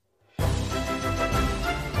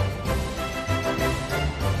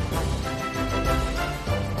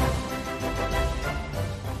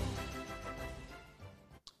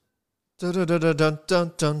Dun dun dun dun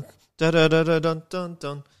dun dun dun dun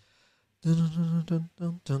dun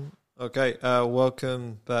dun dun. Okay,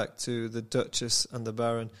 welcome back to the Duchess and the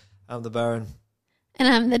Baron. I'm the Baron. And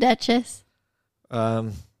I'm the Duchess.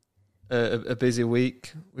 A busy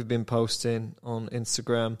week. We've been posting on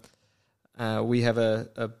Instagram. We have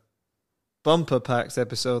a bumper-packed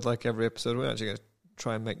episode like every episode. We're actually going to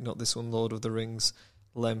try and make not this one Lord of the Rings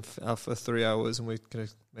length for 3 hours, and we're going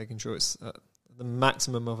to making sure it's the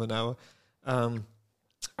maximum of an hour. I'm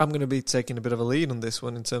going to be taking a bit of a lead on this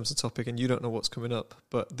one in terms of topic, and you don't know what's coming up,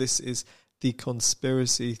 but this is the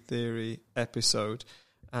conspiracy theory episode.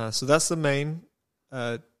 So that's the main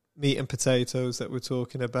meat and potatoes that we're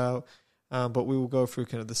talking about, but we will go through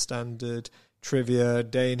kind of the standard trivia,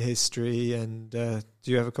 day in history, and do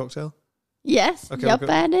you have a cocktail? Yes, okay, yep,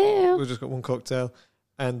 I do. We've just got one cocktail,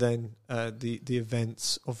 and then the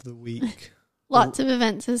events of the week. Lots of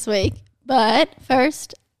events this week, but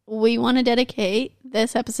first we want to dedicate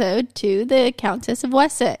this episode to the Countess of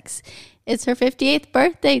Wessex. It's her 58th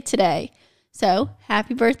birthday today, so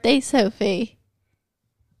happy birthday, Sophie.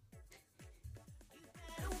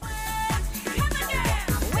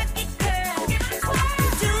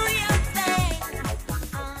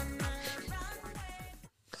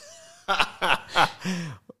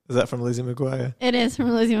 Is that from Lizzie McGuire? It is from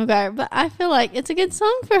Lizzie McGuire, but I feel like it's a good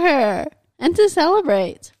song for her and to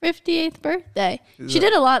celebrate 58th birthday. She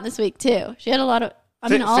did a lot this week too. She had a lot of,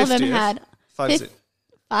 all of them had 5'8".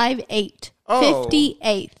 Oh.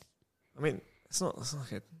 58th. I mean, it's not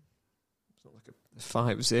like a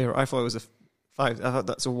 5-0. I thought it was a 5. I thought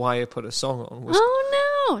that's why I put a song on.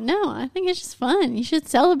 Oh, no. I think it's just fun. You should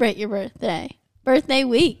celebrate your birthday. Birthday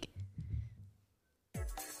week.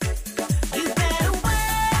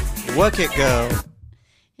 Work it, girl.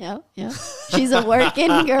 Yep. She's a working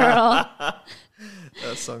girl.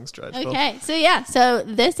 That song's dreadful. Okay, so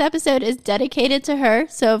this episode is dedicated to her.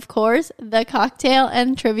 So, of course, the cocktail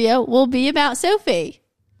and trivia will be about Sophie.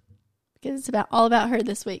 Because it's all about her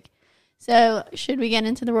this week. So, should we get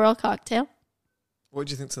into the royal cocktail? What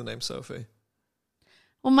do you think to the name Sophie?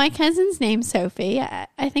 Well, my cousin's name's Sophie.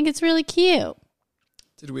 I think it's really cute.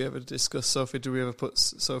 Did we ever discuss Sophie? Did we ever put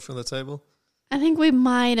Sophie on the table? I think we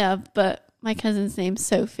might have, but my cousin's name's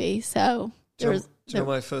Sophie, so... Do you know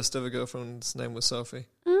my first ever girlfriend's name was Sophie?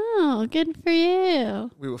 Oh, good for you.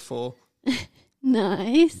 We were 4.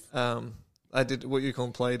 Nice. I did what you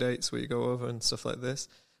call play dates, where you go over and stuff like this.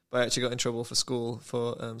 But I actually got in trouble for school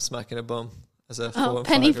for smacking a bum as a 4 and 5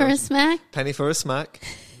 penny for a smack? Penny for a smack.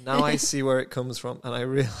 Now I see where it comes from, and I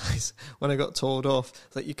realise when I got told off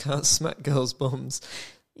that you can't smack girls' bums.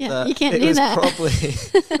 Yeah, you can't do that. It was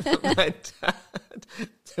probably my dad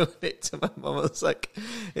doing it to my mum. It's like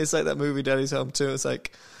that movie Daddy's Home 2. It's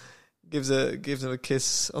like gives him a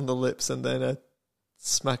kiss on the lips and then a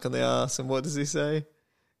smack on the arse. And what does he say?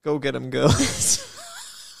 Go get 'em, girls.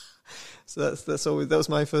 So that's always, that was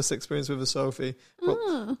my first experience with a Sophie.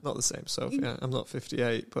 Well, not the same Sophie. I'm not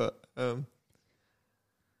 58, but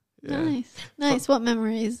yeah. Nice. What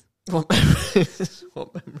memories? What memories?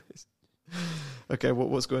 Okay,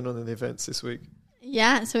 what's going on in the events this week?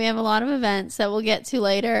 Yeah, so we have a lot of events that we'll get to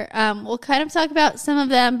later. We'll kind of talk about some of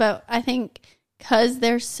them, but I think because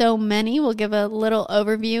there's so many, we'll give a little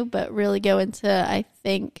overview, but really go into, I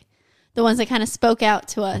think, the ones that kind of spoke out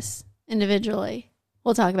to us individually.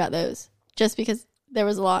 We'll talk about those, just because there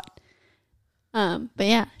was a lot. But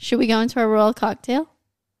yeah, should we go into our royal cocktail?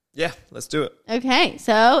 Yeah, let's do it. Okay,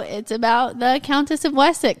 so it's about the Countess of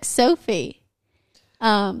Wessex, Sophie.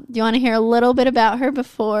 Do you want to hear a little bit about her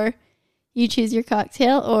before you choose your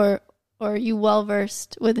cocktail, or are you well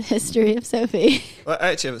versed with the history of Sophie? Well, I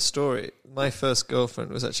actually have a story. My first girlfriend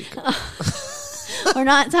was actually... We're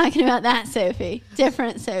not talking about that Sophie.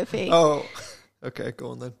 Different Sophie. Oh, okay, go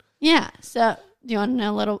on then. Yeah, so do you want to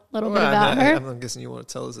know a little bit about her? I'm guessing you want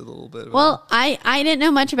to tell us a little bit about her. I didn't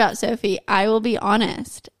know much about Sophie, I will be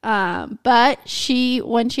honest. But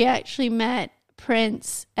when she actually met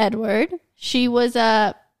Prince Edward... She was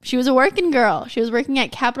a working girl. She was working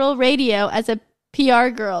at Capital Radio as a PR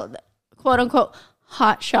girl, quote unquote,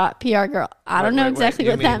 hot shot PR girl. I don't know exactly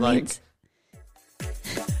what that means.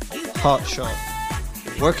 Hot shot,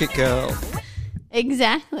 work it, girl.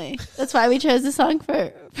 Exactly. That's why we chose the song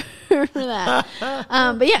for that.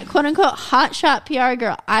 But yeah, quote unquote, hot shot PR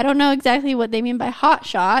girl. I don't know exactly what they mean by hot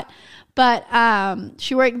shot. But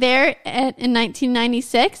she worked there in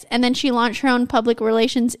 1996, and then she launched her own public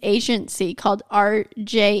relations agency called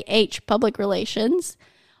RJH Public Relations.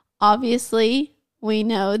 Obviously, we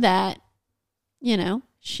know that,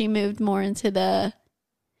 she moved more into the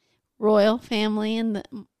royal family and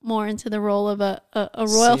more into the role of a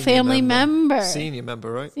royal family member. Senior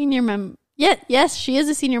member, right? Senior member. Yeah, yes, she is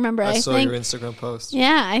a senior member. I saw your Instagram post.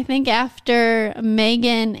 Yeah, I think after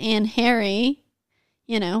Meghan and Harry,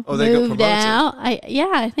 they got moved promoted. out.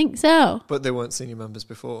 I think so. But they weren't senior members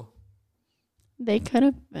before. They could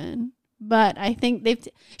have been. But I think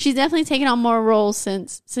she's definitely taken on more roles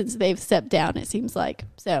since they've stepped down, it seems like.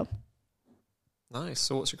 So nice.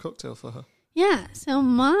 So what's your cocktail for her? yeah, so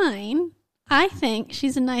mine, I think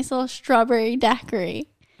she's a nice little strawberry daiquiri.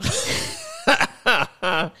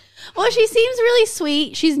 Well, she seems really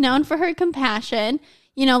sweet. She's known for her compassion.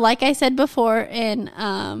 Like I said before in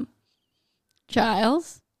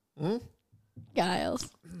Giles. Giles.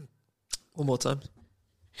 One more time.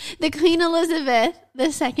 The Queen Elizabeth,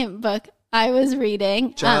 the second book I was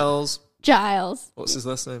reading. Giles. Giles. What's his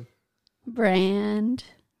last name? Brandreth.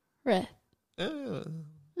 Yeah.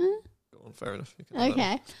 Go on, fair enough. You can have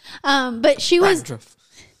Okay. But she was... Brandreth.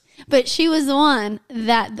 But she was the one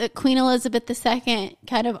that the Queen Elizabeth II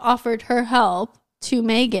kind of offered her help to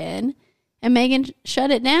Meghan, and Meghan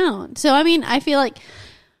shut it down. So, I mean, I feel like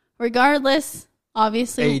regardless,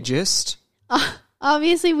 obviously... Ageist.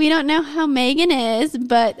 Obviously, we don't know how Meghan is,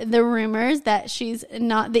 but the rumors that she's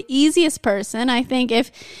not the easiest person. I think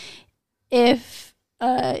if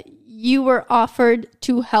you were offered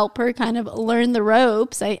to help her kind of learn the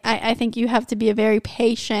ropes, I think you have to be a very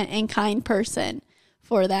patient and kind person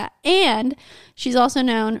for that. And she's also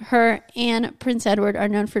known, her and Prince Edward are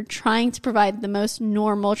known for trying to provide the most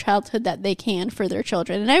normal childhood that they can for their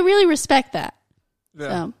children. And I really respect that.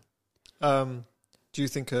 Yeah. So. Do you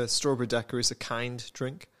think a strawberry daiquiri is a kind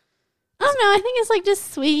drink? I don't know. I think it's like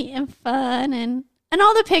just sweet and fun, and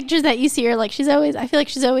all the pictures that you see her, like, I feel like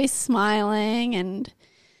she's always smiling, and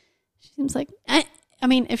she seems like, I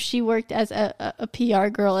mean, if she worked as a PR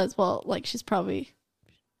girl as well, like, she's probably,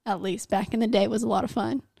 at least back in the day, was a lot of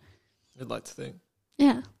fun. I'd like to think.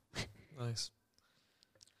 Yeah. Nice.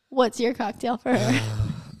 What's your cocktail for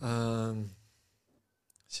her?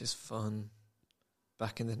 She's fun.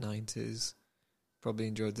 Back in the 90s. Probably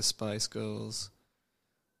enjoyed the Spice Girls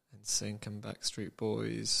and NSYNC and Backstreet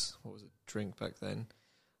Boys. What was it? Drink back then.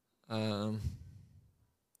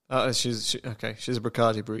 She's a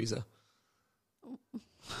Bacardi Breezer.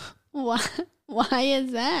 Why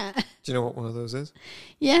is that? Do you know what one of those is?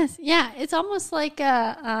 Yes. Yeah. It's almost like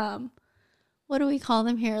a, what do we call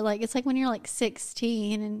them here? Like, it's like when you're like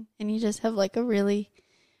 16 and you just have like a really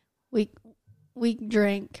weak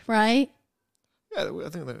drink, right? Yeah, I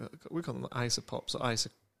think we call them isopops or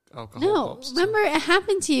alcohol pops. No, remember it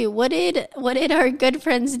happened to you. What did our good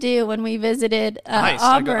friends do when we visited ice.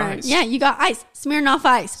 Auburn? I got ice. Yeah, you got ice. Smirnoff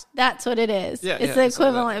Ice. That's what it is. Yeah, it's the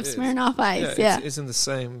equivalent of Smirnoff Ice. Yeah, it's in the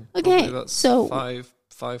same. Okay, that's so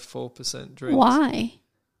 4% drink. Why?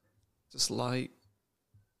 Just light,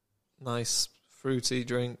 nice, fruity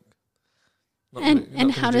drink.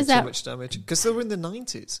 And how does that... too much damage? Because they were in the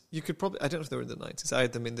 90s. You could probably... I don't know if they were in the 90s. I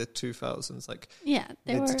had them in the 2000s, like mid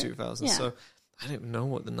to 2000s. Yeah. So I don't know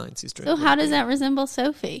what the 90s drink. So how does that resemble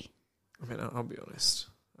Sophie? I mean, I'll be honest.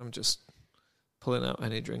 I'm just pulling out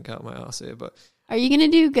any drink out of my arse here. But are you going to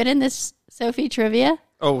do good in this Sophie trivia?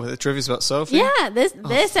 Oh, the trivia's about Sophie? Yeah,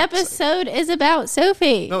 this episode is about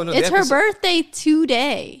Sophie. No, it's her birthday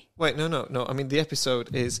today. Wait, no. I mean, the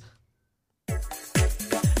episode is...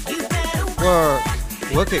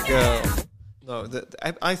 Work it, girl. No,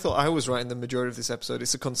 I thought I was right in the majority of this episode.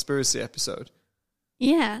 It's a conspiracy episode.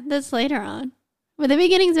 Yeah, that's later on. But the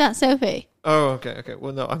beginning's about Sophie. Oh, okay.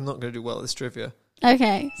 Well, no, I'm not going to do well at this trivia.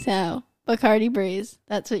 Okay, so Bacardi Breeze.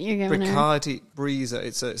 That's what you're giving her. Bacardi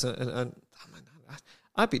Breezer.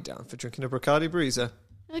 I'd be down for drinking a Bacardi Breezer.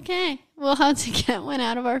 Okay, we'll have to get one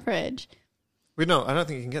out of our fridge. I don't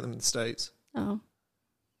think you can get them in the States. Oh.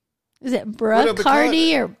 Is it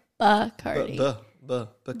Bacardi or Bacardi?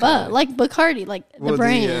 Bacardi. Like Bacardi, like the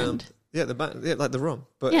brand. Like the rum.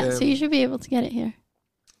 But yeah, so you should be able to get it here.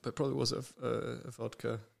 But it probably was a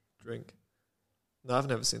vodka drink. No, I've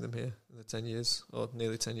never seen them here in the 10 years, or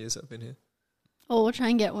nearly 10 years that I've been here. Oh, we'll try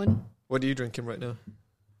and get one. What are you drinking right now?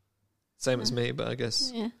 Same as me, but I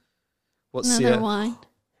guess. Yeah. What's another wine?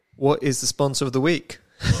 What is the sponsor of the week?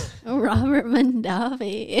 Robert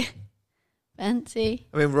Mondavi. Fancy.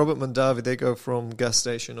 I mean, Robert Mondavi, they go from gas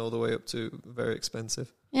station all the way up to very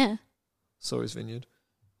expensive. Yeah. Sawyer's Vineyard.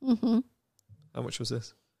 Mm-hmm. How much was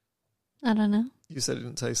this? I don't know. You said it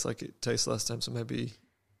didn't taste like it tasted last time, so maybe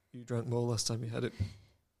you drank more last time you had it.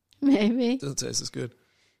 Maybe. It doesn't taste as good.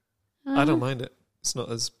 I don't mind it. It's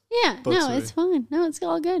not as buttery. No, it's fine. No, it's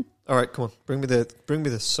all good. All right, come on. Bring me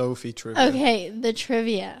the Sophie trivia. Okay, the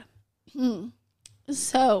trivia.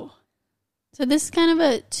 So this is kind of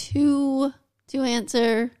a two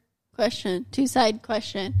two-answer question, two-side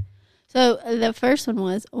question. So the first one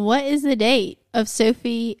was, what is the date of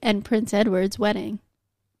Sophie and Prince Edward's wedding?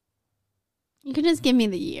 You can just give me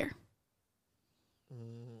the year.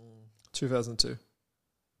 2002.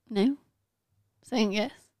 No? Second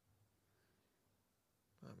guess.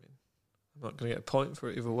 I mean, I'm not going to get a point for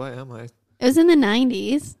it either way, am I? It was in the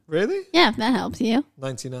 90s. Really? Yeah, if that helps you.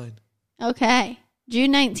 99. Okay.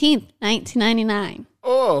 June 19th, 1999.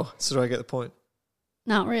 Oh, so do I get the point?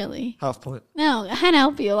 Not really. Half point. No, I had to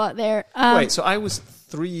help you a lot there. Wait, so I was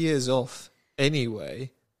 3 years off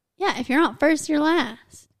anyway. Yeah, if you're not first, you're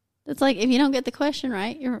last. That's like if you don't get the question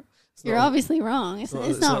right, you're obviously wrong. It's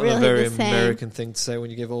not really a very the same. American thing to say when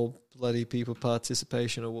you give all bloody people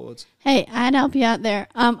participation awards. Hey, I had to help you out there.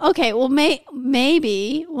 Okay, well,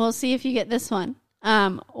 maybe we'll see if you get this one.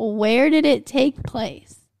 Where did it take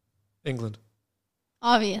place? England.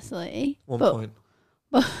 Obviously. 1 point.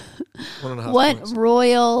 1.5 what points.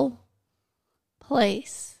 royal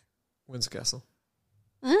place? Windsor Castle.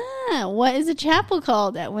 What is a chapel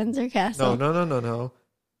called at Windsor Castle? No.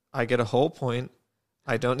 I get a whole point.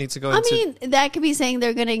 I don't need to go into... I mean, that could be saying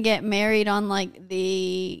they're going to get married on, like,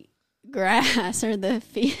 the grass or the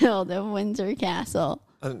field of Windsor Castle.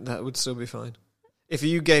 And that would still be fine. If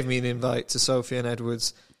you gave me an invite to Sophie and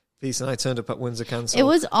Edward's piece and I turned up at Windsor Castle, it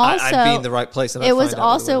was also, I'd be in the right place. And it was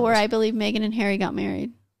also where I believe Meghan and Harry got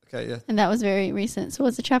married. Okay, yeah. And that was very recent. So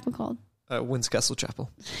what's the chapel called? Windsor Castle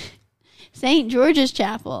Chapel. St. George's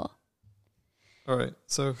Chapel. All right,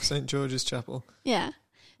 so St. George's Chapel. Yeah.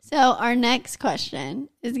 So our next question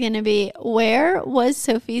is going to be, where was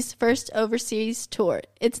Sophie's first overseas tour?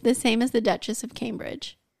 It's the same as the Duchess of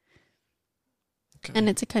Cambridge. Okay. And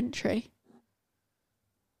it's a country.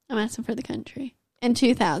 I'm asking for the country. In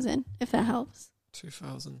 2000, if that helps.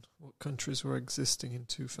 2000. What countries were existing in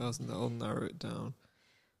 2000? That'll narrow it down.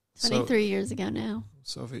 23 years ago now.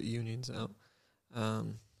 Soviet Union's out.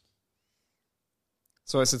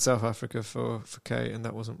 So I said South Africa for Kate, and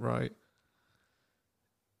that wasn't right.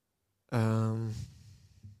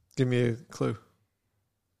 Give me a clue.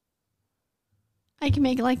 I can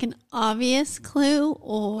make like an obvious clue,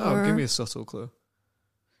 or give me a subtle clue.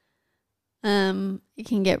 it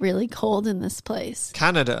can get really cold in this place.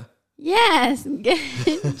 Canada. Yes,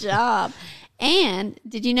 good job. And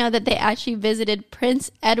did you know that they actually visited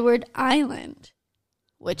Prince Edward Island,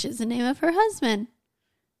 which is the name of her husband,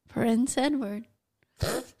 Prince Edward?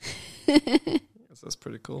 That's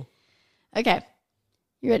pretty cool. Okay.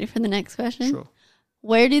 You ready for the next question? Sure.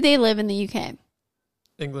 Where do they live in the UK?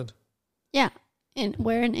 England. Yeah.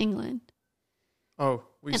 Where in England? Oh,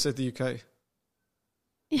 we said the UK.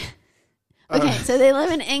 Okay, so they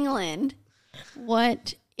live in England.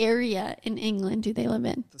 What area in England do they live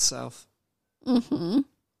in? The South. Mm-hmm.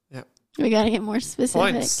 Yeah. We got to get more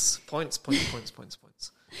specific. Points.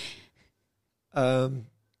 Are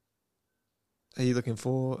you looking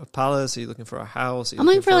for a palace? Are you looking for a house? I'm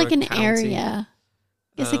looking for like an county? area.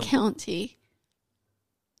 It's a county.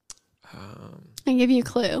 I'll give you a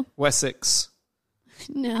clue. Wessex.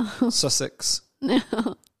 No. Sussex. No.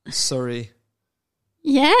 Surrey.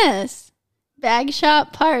 Yes.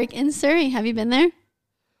 Bagshot Park in Surrey. Have you been there?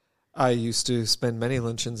 I used to spend many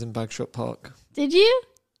luncheons in Bagshot Park. Did you?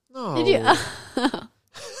 No. Did you?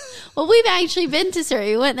 Well, we've actually been to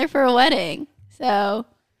Surrey. We went there for a wedding. So.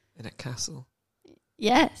 In a castle.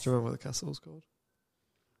 Yes. Do you remember what the castle was called?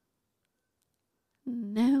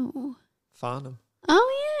 No. Farnham.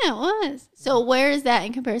 Oh, yeah, it was. So where is that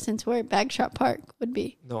in comparison to where Bagshot Park would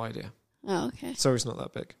be? No idea. Oh, okay. Surrey's not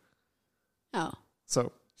that big. Oh.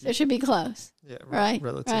 So it should be close. Yeah, right?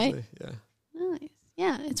 Relatively, right? Yeah. Nice.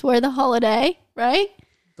 Yeah, it's where the holiday, right?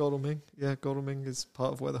 Godalming. Yeah, Godalming is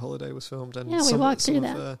part of where the holiday was filmed. And yeah, we walked through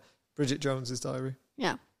that. Bridget Jones's diary.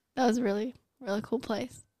 Yeah, that was a really, really cool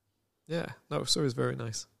place. Yeah, no, Surrey's very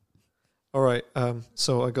nice. All right,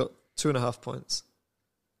 so I got 2.5 points.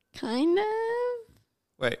 Kind of.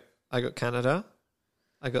 Wait, I got Canada.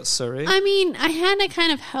 I got Surrey. I mean, I had to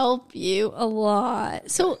kind of help you a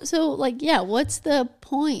lot. So like, yeah, what's the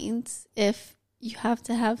points if you have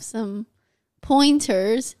to have some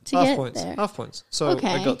pointers to half get points. there? Half points. So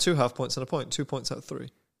I got 2 half points and a point. 2 points out of 3.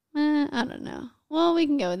 I don't know. Well, we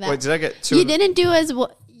can go with that. Wait, did I get 2? You didn't do as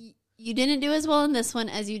well. You didn't do as well in this one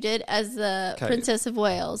as you did as the Princess of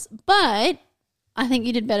Wales, but I think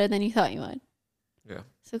you did better than you thought you would. Yeah.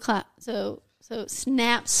 So clap. So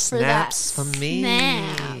snaps for that. Snaps for me.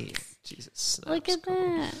 Snaps. Jesus. Snaps. Look at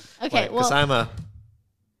that. Okay. Because I'm a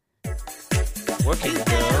working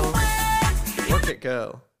girl. Work it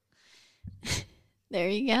girl. There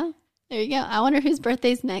you go. There you go. I wonder whose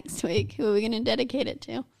birthday's next week. Who are we going to dedicate it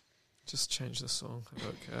to? Just change the song. I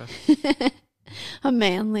don't care. A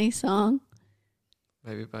manly song.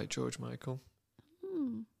 Maybe by George Michael.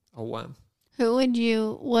 Hmm. Or Wham.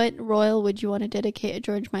 What royal would you want to dedicate a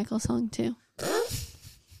George Michael song to?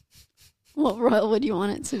 What royal would you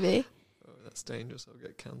want it to be? Oh, that's dangerous. I'll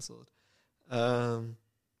get cancelled.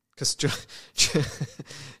 Because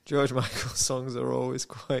George Michael songs are always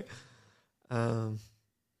quite...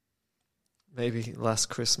 maybe Last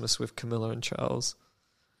Christmas with Camilla and Charles.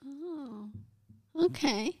 Oh,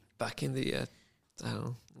 okay. Back in the, I don't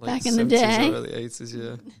know, Back in the day. Or early 80s,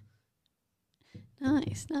 yeah.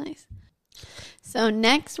 Nice. So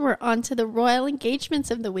next we're on to the royal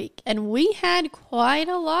engagements of the week. And we had quite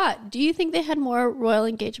a lot. Do you think they had more royal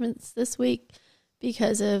engagements this week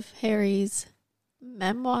because of Harry's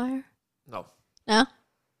memoir? No. No?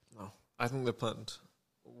 No. I think they planned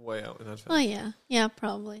way out in advance. Oh, yeah. Yeah,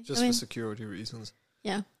 probably. Just for security reasons.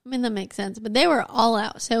 Yeah. I mean, that makes sense. But they were all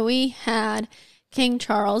out. So we had King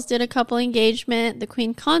Charles did a couple engagement. The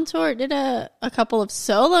Queen Consort did a couple of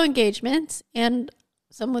solo engagements and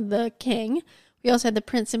some with the king. We also had the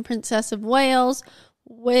Prince and Princess of Wales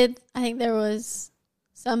with, I think there was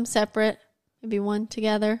some separate, maybe one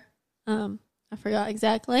together. I forgot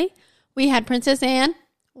exactly. We had Princess Anne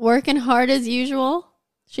working hard as usual.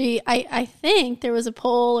 I think there was a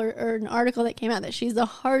poll or an article that came out that she's the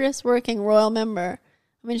hardest working royal member.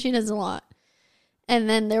 I mean, she does a lot. And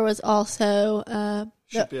then there was also...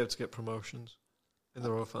 Should be able to get promotions in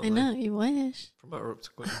the royal family. I know, you wish. Promote her up to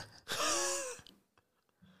Queen.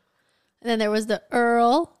 And then there was the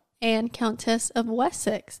Earl and Countess of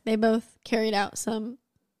Wessex. They both carried out some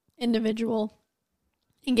individual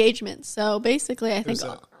engagements. So basically, I think...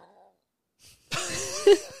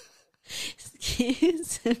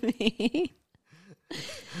 Excuse me.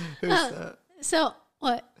 Who's that? So,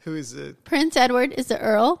 what? Who is it? Prince Edward is the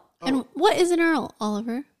Earl. Oh. And what is an Earl,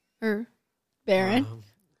 Oliver? Or Baron?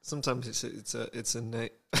 Sometimes it's a name.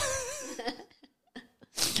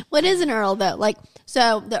 What is an Earl, though? Like,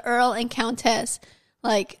 so the Earl and Countess,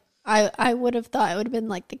 like, I would have thought it would have been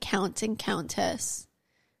like the Count and Countess.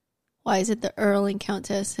 Why is it the Earl and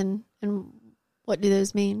Countess, and what do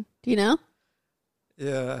those mean? Do you know?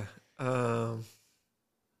 Yeah.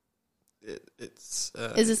 It's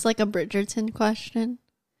is this like a Bridgerton question?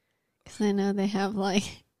 Because I know they have like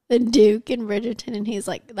the Duke in Bridgerton, and he's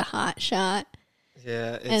like the hot shot.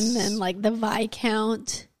 Yeah. And then like the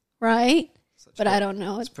Viscount, right? But I don't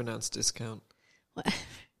know. It's pronounced discount. But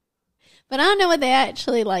I don't know what they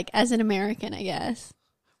actually like as an American, I guess.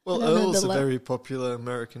 Well, Earl's a very popular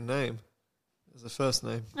American name. As a first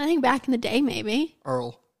name. I think back in the day, maybe.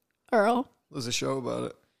 Earl. There's a show about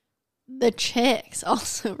it. The Chicks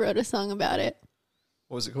also wrote a song about it.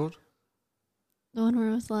 What was it called? The one where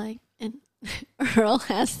it was like, and Earl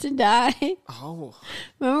has to die. Oh.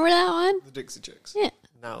 Remember that one? The Dixie Chicks. Yeah.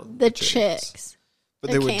 Now the Chicks.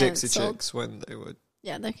 But they were Dixie Chicks when they were...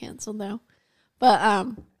 Yeah, they're canceled though. But,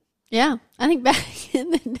 yeah, I think back in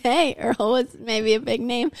the day, Earl was maybe a big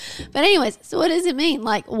name. But anyways, so what does it mean?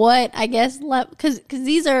 Like, what, I guess, because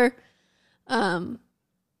these are,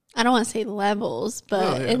 I don't want to say levels,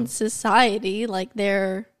 but in society, like,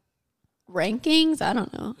 they're rankings. I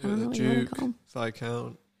don't know. I don't know what you want to call them.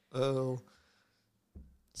 Viscount, Earl,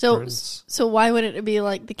 Prince. So why wouldn't it be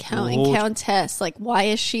like the Count and Countess? Like, why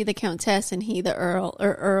is she the Countess and he the Earl,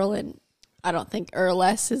 or Earl and, I don't think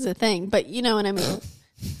Earless is a thing, but you know what I mean?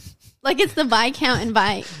 Like, it's the Viscount and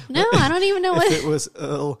No, I don't even know what... If it was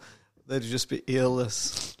Earl, they'd just be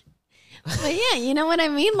earless. But yeah, you know what I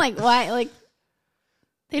mean? Like, why? Like,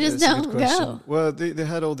 they just don't go. Well, they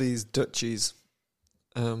had all these duchies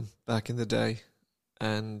back in the day,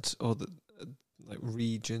 and all the like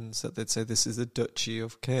regions that they'd say this is the Duchy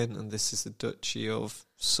of Kent and this is the Duchy of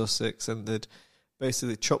Sussex, and they'd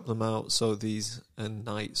basically chop them out so these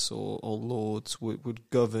knights or lords would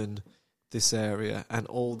govern this area, and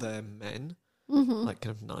all their men, like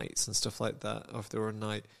kind of knights and stuff like that, or if they were a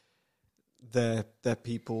knight, their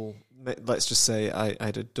people, let's just say I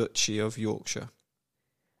had a Duchy of Yorkshire.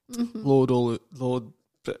 Lord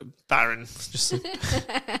Baron, just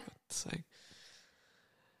saying.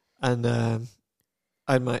 And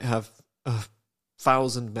I might have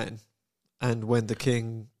 1,000 men, and when the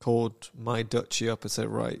king called my duchy up and said,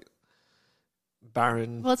 right,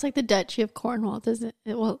 Baron... Well, it's like the Duchy of Cornwall, doesn't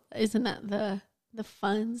it? Well, isn't that the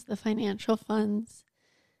funds, the financial funds?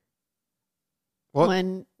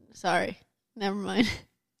 What? Sorry, never mind.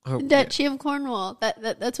 Oh, the Duchy of Cornwall.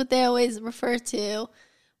 That's what they always refer to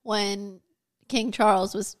when King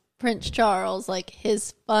Charles was Prince Charles, like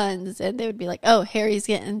his funds, and they would be like, "Oh, Harry's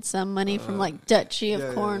getting some money from like Duchy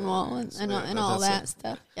of Cornwall and all that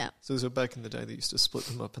stuff." Yeah. So back in the day, they used to split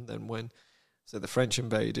them up, and then when the French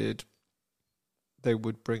invaded, they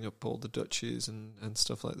would bring up all the duchies and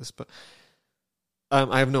stuff like this. But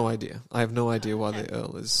I have no idea. I have no idea why the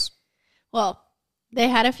Earl is. Well, they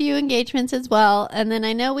had a few engagements as well. And then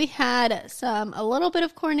I know we had a little bit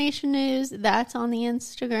of coronation news. That's on the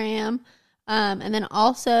Instagram. And then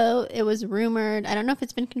also it was rumored, I don't know if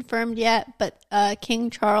it's been confirmed yet, but King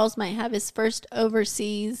Charles might have his first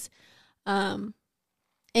overseas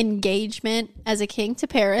engagement as a king to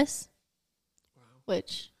Paris,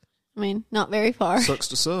 which, I mean, not very far. Sucks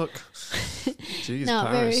to suck. Jeez, not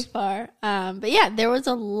Paris. very far. But yeah, there was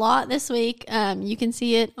a lot this week. You can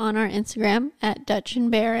see it on our Instagram at Dutch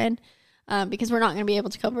and Baron, because we're not going to be able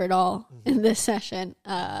to cover it all in this session.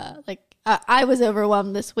 I was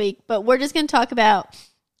overwhelmed this week, but we're just going to talk about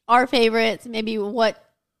our favorites, maybe what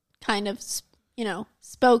kind of,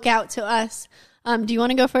 spoke out to us. Do you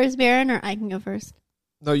want to go first, Baron, or I can go first?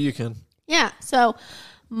 No, you can. Yeah, so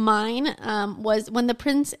mine was when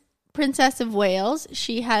the Princess of Wales,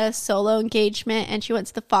 she had a solo engagement, and she went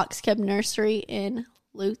to the Fox Cub Nursery in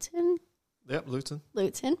Luton. Yep, Luton.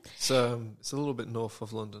 Luton. It's a little bit north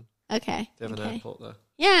of London. Okay. They have an airport there.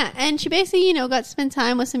 Yeah, and she basically, got to spend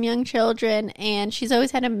time with some young children, and she's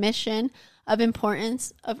always had a mission of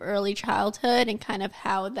importance of early childhood and kind of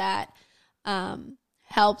how that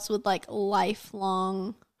helps with,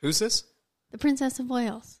 lifelong... Who's this? The Princess of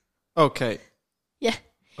Wales. Okay. Yeah.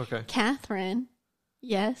 Okay. Catherine.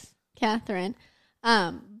 Yes, Catherine.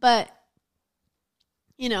 But,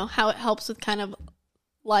 how it helps with kind of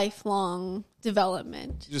lifelong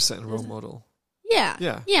development. You're just setting a role model. Yeah.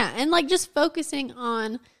 Yeah. Yeah. And just focusing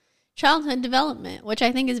on childhood development, which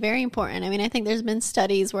I think is very important. I mean, I think there's been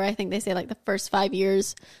studies where I think they say the first 5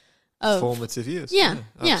 years of formative years. Yeah.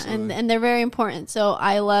 And they're very important. So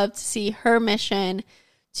I love to see her mission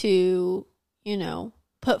to,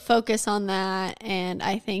 put focus on that. And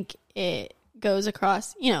I think it goes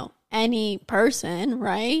across, any person,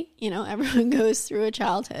 right? Everyone goes through a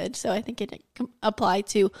childhood. So I think it can apply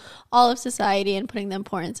to all of society, and putting the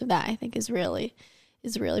importance of that, I think, is really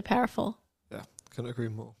powerful. Yeah, couldn't agree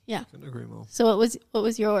more. Yeah. Couldn't agree more. So what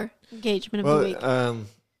was your engagement of the week?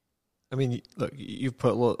 I mean, look, you've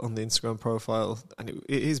put a lot on the Instagram profile, and it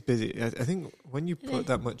is busy. I think when you put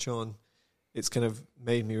that much on, it's kind of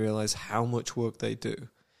made me realize how much work they do.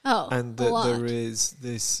 Oh, and that there is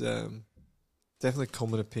this definitely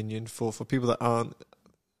common opinion for people that aren't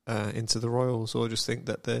into the royals, or just think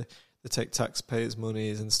that they take taxpayers'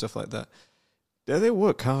 monies and stuff like that. They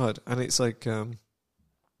work hard, and it's like, if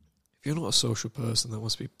you're not a social person, that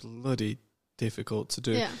must be bloody difficult to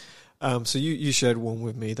do. Yeah. So you shared one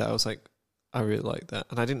with me that I was like, I really like that,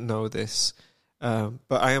 and I didn't know this, but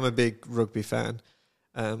I am a big rugby fan,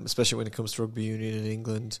 especially when it comes to rugby union in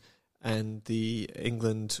England, and the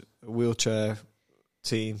England wheelchair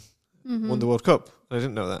team won the World Cup. I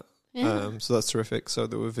didn't know that. Yeah. So that's terrific. So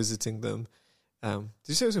they were visiting them. Did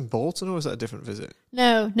you say it was in Bolton, or was that a different visit?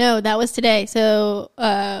 No, that was today. So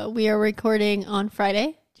we are recording on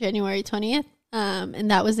Friday, January 20th. And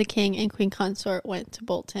that was the King and Queen Consort went to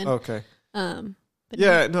Bolton. Okay. But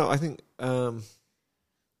no, I think the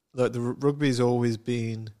rugby's always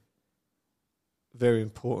been very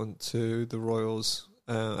important to the Royals.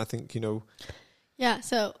 I think, Yeah,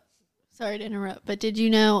 so sorry to interrupt, but did you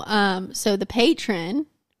know, so the patron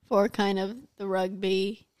for kind of the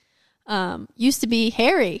rugby used to be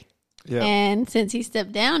Harry. Yeah. And since he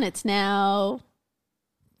stepped down, it's now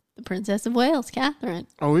the Princess of Wales, Catherine.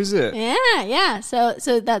 Oh, is it? Yeah.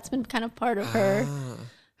 So that's been kind of part of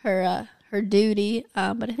her duty,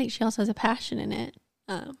 but I think she also has a passion in it.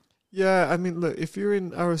 Yeah, I mean, look, if you're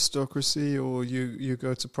in aristocracy or you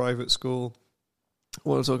go to private school,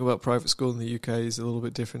 what I'll talk about private school in the UK is a little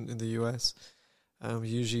bit different in the US.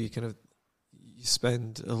 Usually you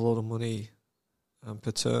spend a lot of money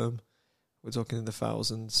per term. We're talking in the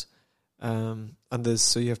thousands. And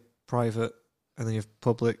you have private, and then you have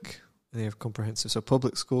public, and then you have comprehensive. So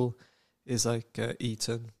public school is like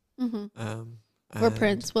Eton. Mm-hmm. Where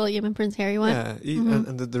Prince William and Prince Harry went. Yeah,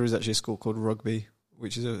 and there is actually a school called Rugby,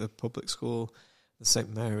 which is a public school. The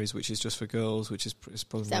St. Mary's, which is just for girls, which is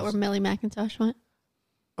probably... Is that where Millie McIntosh went?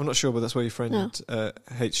 I'm not sure, but that's where your friend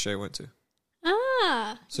HJ went to.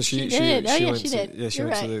 Ah, so she did. She did. Yeah, she You're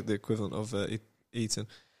went right. to the equivalent of Eton.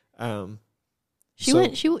 She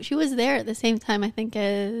went. She was there at the same time, I think,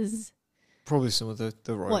 as probably some of the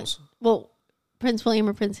royals. Well, Prince William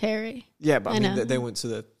or Prince Harry. Yeah, but I mean, know. they went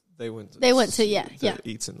to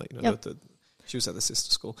Eton. She was at the sister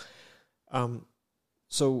school.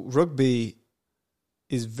 So rugby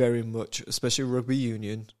is very much, especially rugby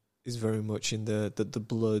union, is very much in the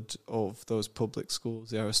blood of those public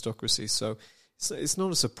schools, the aristocracy. So it's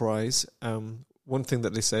not a surprise. One thing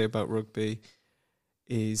that they say about rugby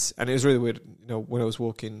is, and it was really weird, when I was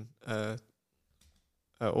walking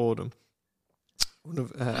Autumn, one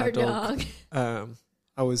of our dog.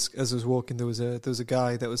 As I was walking, there was a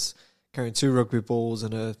guy that was carrying 2 rugby balls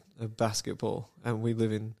and a basketball, and we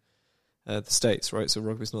live in the States, right? So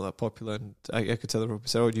rugby's not that popular, and I could tell the rugby,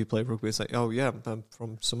 so, "Oh, do you play rugby?" It's like, "Oh yeah, I'm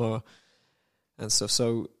from Samoa," and stuff.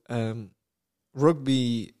 So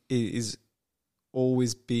rugby is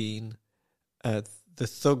always been the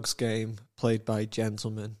thugs game played by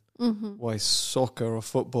gentlemen. Mm-hmm. Why soccer or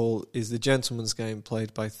football is the gentleman's game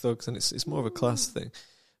played by thugs, and it's more of a class thing.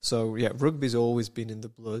 So yeah, rugby's always been in the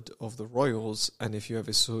blood of the Royals, and if you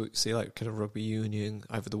ever see like kind of rugby union,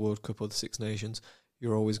 either the World Cup or the Six Nations,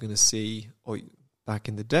 you're always going to see, or back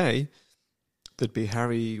in the day, there'd be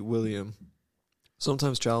Harry, William,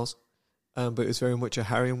 sometimes Charles, but it was very much a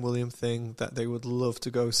Harry and William thing that they would love to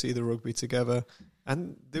go see the rugby together,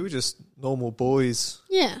 and they were just normal boys,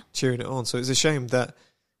 cheering it on. So it's a shame that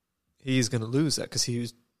he's going to lose that, because he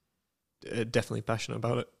was definitely passionate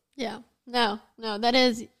about it. Yeah. No, that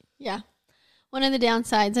is, one of the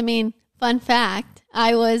downsides. I mean, fun fact,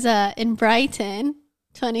 I was in Brighton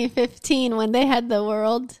 2015 when they had the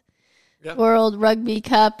World Rugby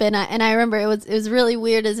Cup, and I remember it was really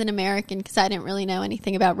weird as an American, because I didn't really know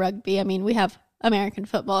anything about rugby. I mean, we have American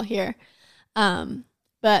football here,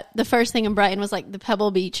 but the first thing in Brighton was like the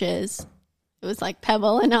pebble beaches. It was like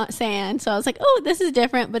pebble and not sand, so I was like, oh, this is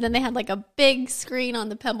different. But then they had like a big screen on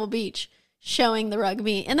the pebble beach showing the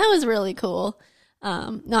rugby, and that was really cool,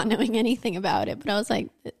 not knowing anything about it. But I was like,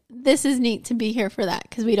 this is neat to be here for that,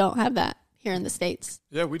 because we don't have that here in the States.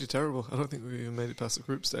 Yeah, we did terrible. I don't think we even made it past the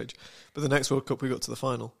group stage. But the next World Cup, we got to the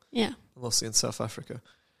final. Yeah. And lost in South Africa.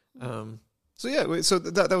 So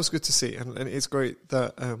that was good to see. And it's great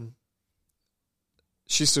that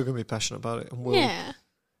she's still going to be passionate about it. And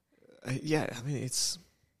I mean, it's...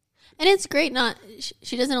 And it's great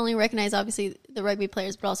she doesn't only recognize, obviously, the rugby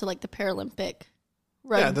players, but also, like, the Paralympic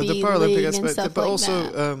rugby the Paralympic league aspect. and stuff but like also,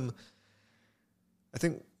 that. I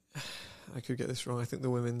think... I could get this wrong. I think the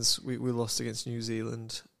women's... We lost against New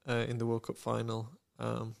Zealand in the World Cup final.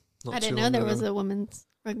 I didn't know there was a women's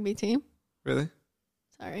rugby team. Really?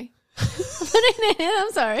 Sorry.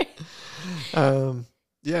 I'm sorry.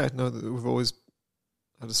 We've always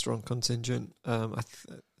had a strong contingent. I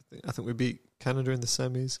think we beat Canada in the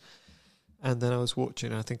semis, and then I was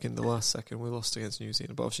watching. I think in the last second we lost against New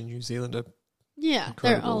Zealand, but obviously New Zealand are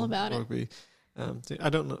they're all about rugby. I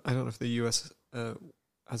don't know if the US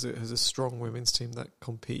has a strong women's team that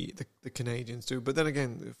compete. The Canadians do, but then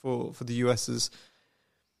again, for the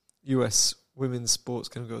US women's sports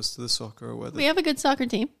kind of goes to the soccer, or whether we have a good soccer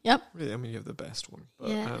team. Yep. Really, I mean, you have the best one. But,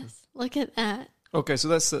 yes. Look at that. Okay, so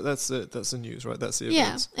that's the news, right? That's the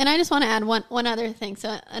events. Yeah, and I just want to add one other thing.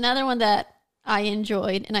 So another one that I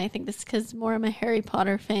enjoyed, and I think this is because more I'm a Harry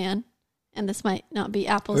Potter fan, and this might not be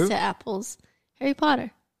apples to apples. Harry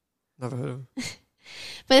Potter. Never heard of him.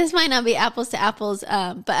 But this might not be apples to apples,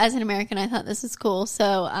 but as an American, I thought this was cool.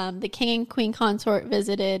 So the King and Queen Consort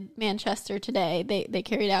visited Manchester today. They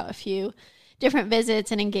carried out a few different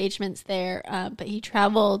visits and engagements there, but he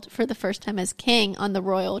traveled for the first time as king on the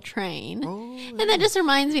royal train. Oh, yeah. And that just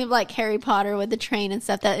reminds me of like Harry Potter with the train and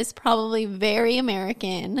stuff. That is probably very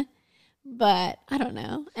American, but I don't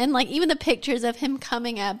know. And like even the pictures of him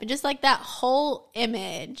coming up and just like that whole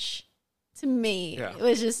image, to me, it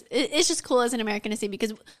was just, it's just cool as an American to see,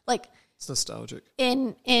 because like it's nostalgic.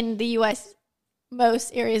 In the U.S.,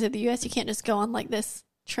 most areas of the U.S., you can't just go on like this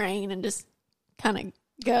train and just kind of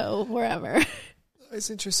go wherever. It's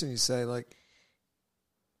interesting you say, like,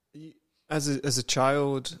 as a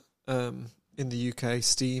child in the UK,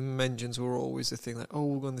 steam engines were always a thing. Like, oh,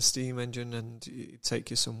 we'll go on the steam engine and it'd take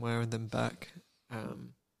you somewhere and then back.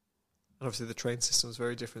 And obviously the train system was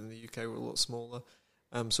very different in the UK. We're a lot smaller,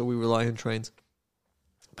 so we rely on trains.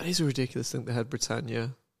 But it's a ridiculous thing. They had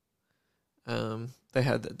Britannia. They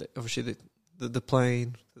had obviously the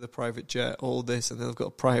plane, the private jet, all this, and then they've got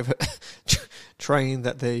a private train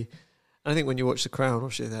that they... I think when you watch The Crown,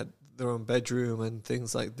 obviously they had their own bedroom and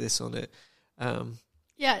things like this on it.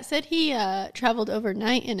 Yeah, it said he traveled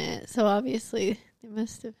overnight in it, so obviously they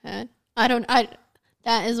must have had...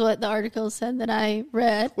 that is what the article said that I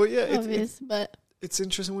read. Well, yeah, but it's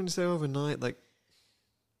interesting when you say overnight. Like,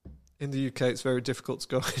 in the UK, it's very difficult to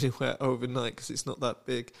go anywhere overnight because it's not that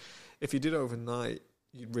big. If you did overnight,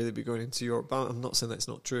 you'd really be going into Europe. But I'm not saying that's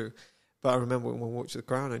not true. But I remember when we watched The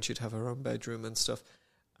Crown and she'd have her own bedroom and stuff.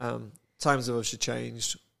 Times have obviously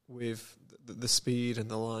changed with the speed and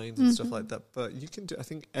the lines and stuff like that. But you can do, I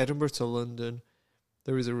think, Edinburgh to London,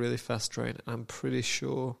 there is a really fast train. I'm pretty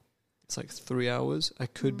sure it's like 3 hours. I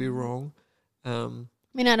could be wrong.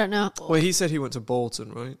 I mean, I don't know. Well, he said he went to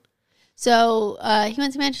Bolton, right? So he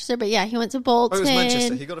went to Manchester, but yeah, he went to Bolton. Oh, it was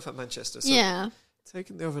Manchester. He got off at Manchester. So yeah.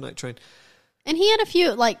 Taking the overnight train. And he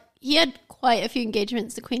had quite a few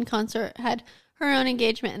engagements. The Queen consort had her own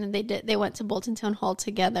engagement, and then they went to Bolton Town Hall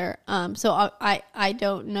together. So I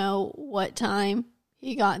don't know what time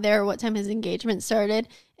he got there, what time his engagement started.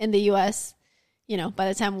 In the U.S., by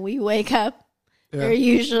the time we wake up, they're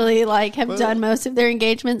usually have done most of their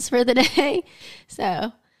engagements for the day.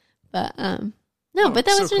 So, but but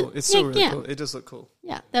that was so cool. It's still really cool. It does look cool.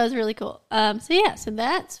 Yeah, that was really cool. So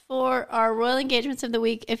that's for our royal engagements of the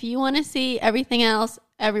week. If you want to see everything else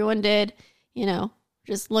everyone did,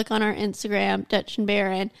 just look on our Instagram, Dutch and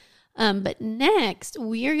Baron. But next,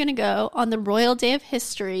 we are going to go on the Royal Day of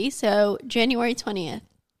History, so January 20th.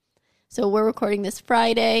 So we're recording this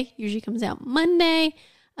Friday. Usually comes out Monday.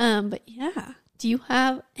 But yeah, do you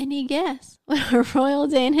have any guess what a Royal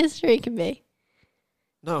Day in History can be?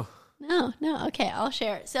 No. No. Okay, I'll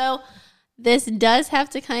share it. So this does have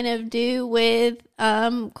to kind of do with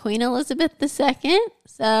Queen Elizabeth II.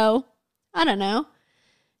 So, I don't know.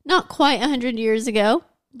 Not quite 100 years ago,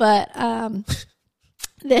 but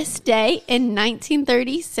this day in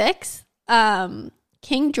 1936,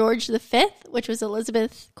 King George V, which was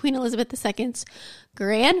Queen Elizabeth II's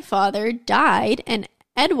grandfather, died, and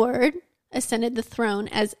Edward ascended the throne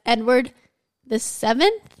as Edward VII,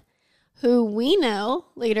 who we know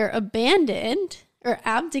later abandoned or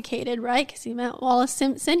abdicated, right? Because he met Wallace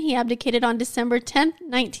Simpson. He abdicated on December 10th,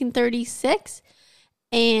 1936.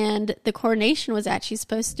 And the coronation was actually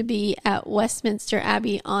supposed to be at Westminster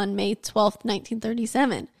Abbey on May 12th,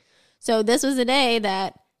 1937. So this was a day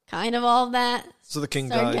that kind of all of that. So the king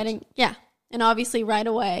died. And obviously right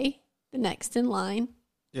away, the next in line.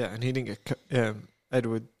 Yeah, and he didn't get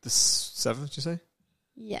Edward the Seventh. Did you say?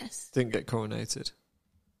 Yes. Didn't get coronated.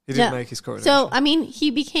 He didn't make his coronation. So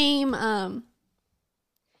he became.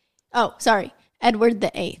 Edward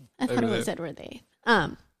the Eighth. I thought it was Edward the Eighth.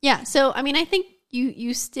 Yeah. So I think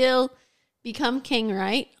you still become king,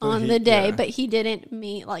 right, on the day, but he didn't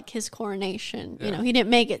meet his coronation. Yeah. He didn't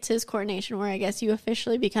make it to his coronation, where I guess you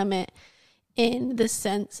officially become it in the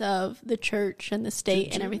sense of the church and the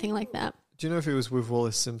state and everything like that. Do you know if he was with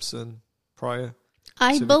Wallace Simpson prior?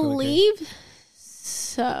 I believe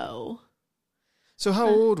so. So how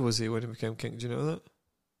old was he when he became king? Do you know that?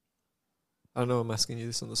 I know I'm asking you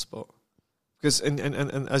this on the spot. Because and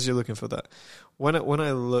as you're looking for that, when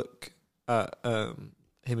I look at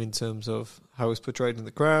him in terms of how he's portrayed in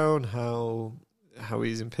The Crown, how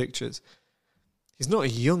he's in pictures, he's not a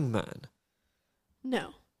young man.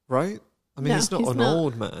 No. Right? I mean, he's not an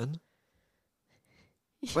old man.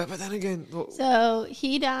 But then again... So,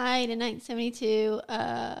 he died in 1972.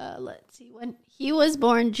 Let's see. When he was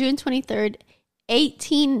born June 23rd,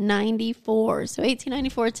 1894. So,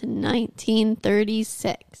 1894 to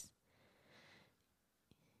 1936.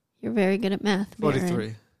 You're very good at math, Baron.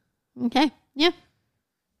 43. Okay. Yeah.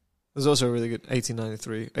 There's also a really good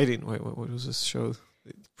 1893. What was this show?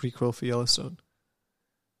 The prequel for Yellowstone.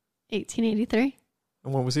 1883.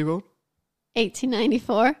 And when was he born?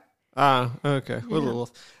 1894. Ah, okay. Yeah. We're a little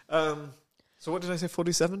off. So what did I say,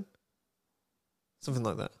 47? Something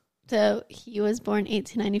like that. So he was born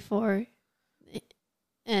 1894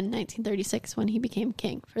 and 1936 when he became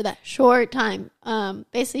king for that short time.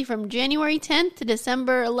 Basically from January 10th to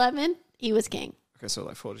December 11th, he was king. Okay, so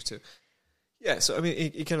 42. Yeah, so I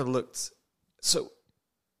mean, he kind of looked... So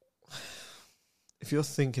if you're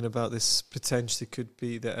thinking about this potentially could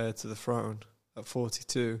be the heir to the throne at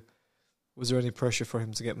 42... Was there any pressure for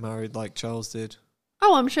him to get married like Charles did?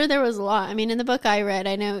 Oh, I'm sure there was a lot. I mean, in the book I read,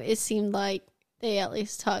 I know it seemed like they at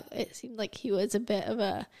least talked. It seemed like he was a bit of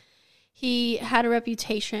a... He had a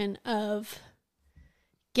reputation of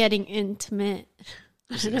getting intimate.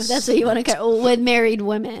 I don't know if that's what you want to call it. With married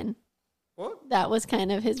women. What? That was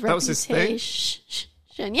kind of his reputation. That was his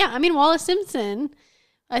thing? Yeah, I mean, Wallace Simpson,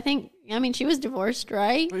 she was divorced,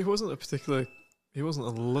 right? But he wasn't a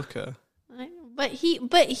looker. But he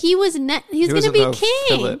was going to be king.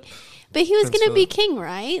 Philip. But he was going to be king,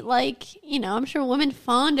 right? I'm sure women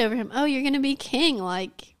fawned over him. Oh, you're going to be king.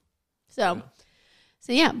 So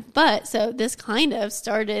this kind of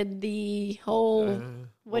started the whole,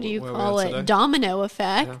 what do you call it? Today? Domino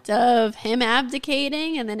effect of him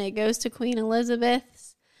abdicating. And then it goes to Queen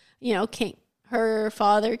Elizabeth's, king, her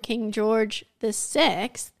father, King George VI,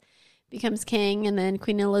 becomes king. And then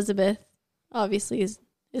Queen Elizabeth obviously is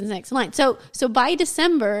next in line. So by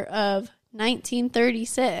December of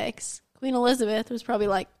 1936, Queen Elizabeth was probably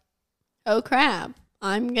like, oh crap,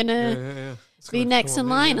 I'm going to be next in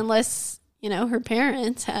line unless, her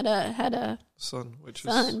parents had a son, which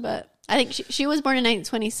son, was but I think she was born in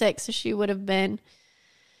 1926, so she would have been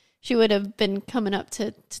coming up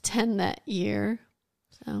to 10 that year.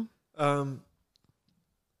 So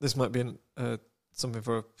this might be something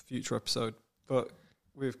for a future episode, but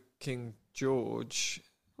with King George,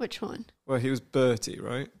 which one? well, he was Bertie,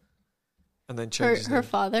 right? And then changed his Her name.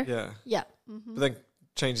 father. Yeah, Yeah. Mm-hmm. but then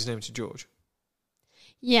changed his name to George.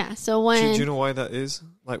 Yeah. So when Do you know why that is?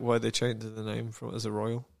 Like why they changed the name from as a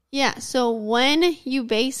royal? Yeah, so when you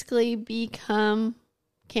basically become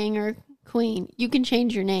king or queen, you can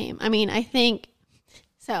change your name. I mean, I think,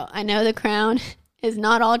 so I know the crown is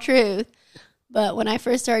not all truth, but when I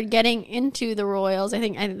first started getting into the royals, I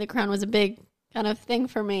think the crown was a big kind of thing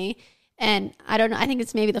for me. And I don't know, I think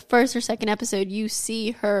it's maybe the first or second episode, you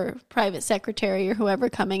see her private secretary or whoever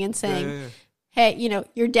coming and saying, Yeah. hey,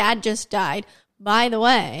 your dad just died. By the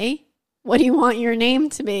way, what do you want your name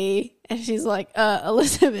to be? And she's like,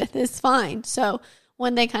 Elizabeth is fine. So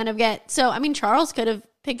when they kind of Charles could have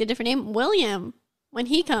picked a different name. William, when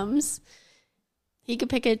he comes, he could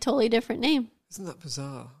pick a totally different name. Isn't that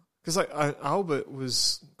bizarre? Because Albert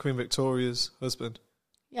was Queen Victoria's husband.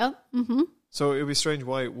 Yep. Mm-hmm. So it would be strange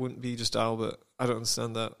why it wouldn't be just Albert. I don't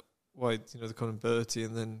understand that. Why, they call him Bertie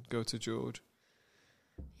and then go to George.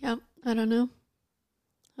 Yep. I don't know.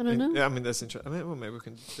 Yeah, I mean, that's interesting. Well, maybe we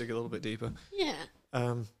can dig a little bit deeper. Yeah.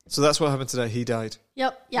 So that's what happened today. He died.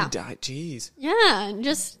 Yep. Yeah. He died. Jeez. Yeah. And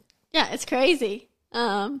it's crazy.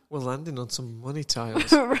 We're landing on some money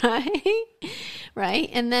tiles. Right.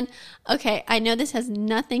 And then, okay, I know this has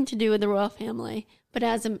nothing to do with the royal family, but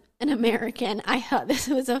as an American, I thought this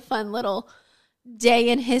was a fun little day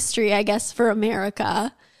in history, I guess, for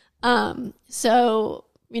America. So,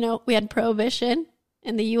 we had Prohibition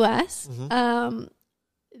in the U.S. Mm-hmm.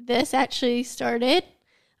 This actually started,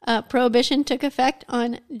 Prohibition took effect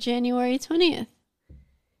on January 20th.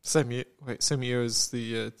 Same year as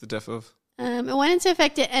the death of... It went into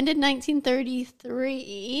effect, it ended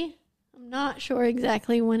 1933. I'm not sure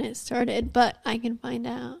exactly when it started, but I can find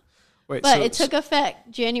out. It took effect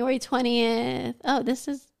January 20th. Oh, this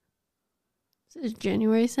is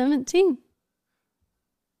January 17th.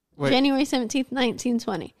 January 17th,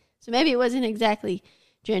 1920. So maybe it wasn't exactly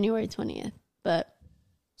January 20th, but...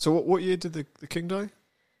 So what year did the king die?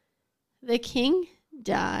 The king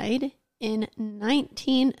died in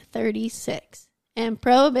 1936, and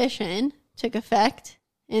Prohibition took effect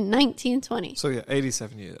in 1920. So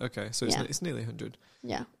 87 years. Okay, so Yeah. it's nearly 100.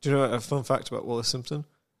 Yeah. Do you know a fun fact about Wallace Simpson?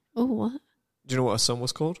 Oh, what? Do you know what her son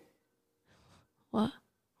was called? What?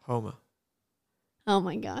 Homer. Oh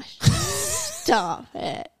my gosh. Stop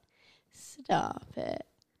it.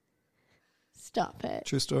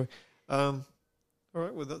 True story. All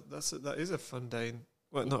right, well that is a fun day.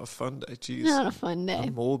 Well, not a fun day. Jeez, Not a fun day.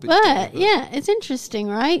 A morbid But day, yeah, it's interesting,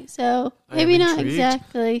 right? So I am maybe not intrigued.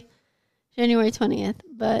 exactly January 20th,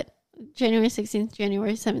 but January 16th,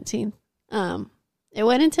 January 17th. It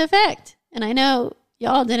went into effect. And I know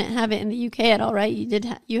y'all didn't have it in the UK at all, right?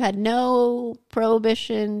 You had no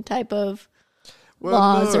prohibition type of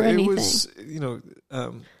laws or anything. It was,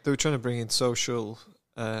 they were trying to bring in social,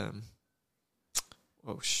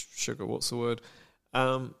 sugar, what's the word?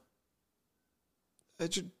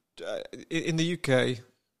 In the UK,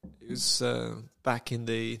 it was back in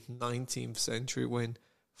the 19th century when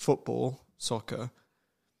soccer,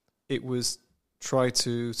 it was try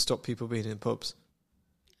to stop people being in pubs.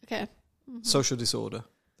 Okay. Mm-hmm. Social disorder,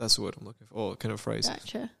 that's the word I'm looking for, or kind of phrase.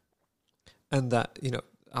 Gotcha. And that,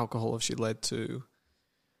 alcohol obviously led to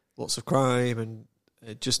lots of crime and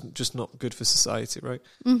just not good for society, right?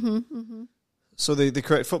 Mm-hmm. Mm-hmm. So they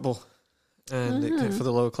created football and it Uh-huh. for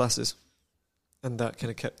the lower classes. And that kind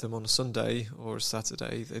of kept them on a Sunday or a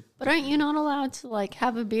Saturday. But aren't you not allowed to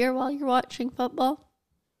have a beer while you're watching football?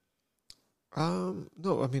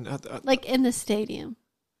 No, I mean, Like in the stadium.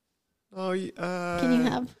 can you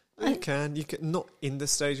have? You can not in the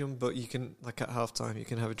stadium, but you can at halftime. You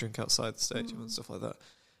can have a drink outside the stadium and stuff like that.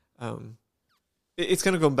 It's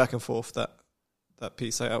kind of gone back and forth that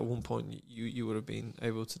piece. At one point, you would have been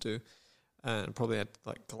able to do, and probably had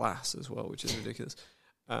glass as well, which is ridiculous.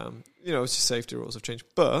 It's just safety rules have changed.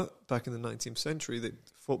 But back in the 19th century,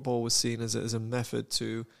 football was seen as a method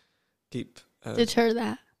to keep deter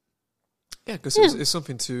that. Yeah, because Yeah. it's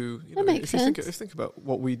something to That makes sense. If you think about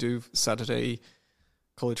what we do Saturday,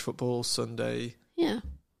 college football, Sunday, Yeah.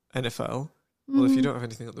 NFL. Well, if you Mhm. don't have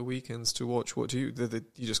anything at the weekends to watch, what do you?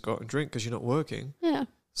 You just go out and drink because you're not working. Yeah.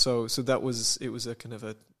 So it was a kind of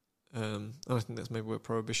a. And I think that's maybe where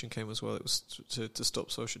prohibition came as well. It was to stop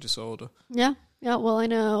social disorder. Yeah. Yeah. Well, I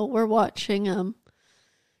know we're watching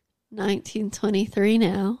 1923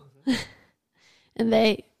 now. and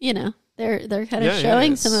they, they're kind of Yeah,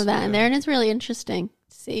 showing some of that yeah. in there, and it's really interesting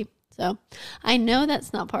to see. So I know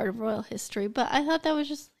that's not part of royal history, but I thought that was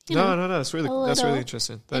just No, that's really little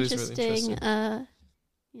interesting. That is really interesting.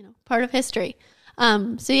 Part of history.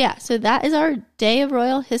 So that is our day of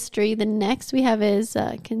royal history. The next we have is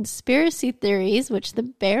conspiracy theories, which the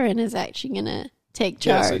Baron is actually going to take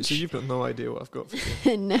charge. Yeah, so you've got no idea what I've got for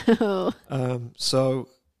you. No. So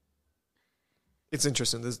it's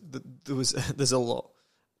interesting. There's a lot,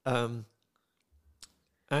 and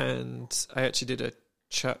I actually did a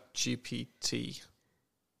Chat GPT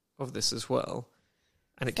of this as well,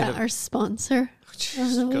 and it Is that our sponsor? Gosh,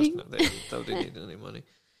 no, they don't need any money.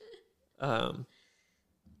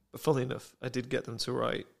 But funnily enough, I did get them to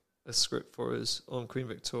write a script for us on Queen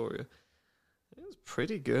Victoria. It was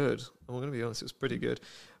pretty good. I'm going to be honest, it was pretty good.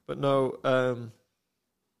 But no,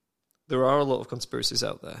 there are a lot of conspiracies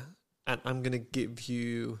out there, and I'm going to give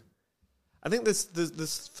you. I think there's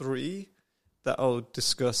 3 that I'll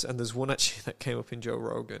discuss, and there's one actually that came up in Joe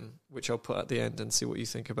Rogan, which I'll put at the end and see what you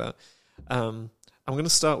think about. I'm going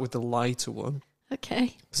to start with the lighter one.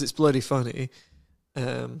 Okay. Because it's bloody funny.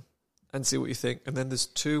 And see what you think. And then there's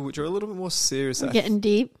 2 which are a little bit more serious. We're getting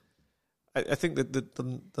deep. I think that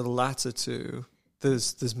the latter 2,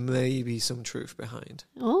 there's maybe some truth behind.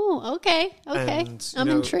 Oh, okay. And, I'm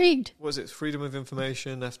intrigued. Was it freedom of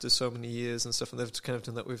information after so many years and stuff? And they've kind of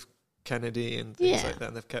done that with Kennedy and things like that,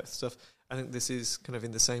 and they've kept stuff. I think this is kind of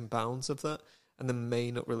in the same bounds of that, and they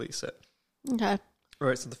may not release it. Okay.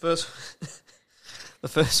 Right, so the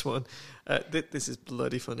first one, this is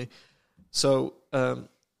bloody funny. So,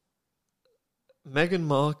 Meghan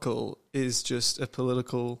Markle is just a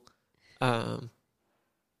political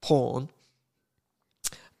pawn,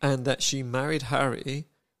 and that she married Harry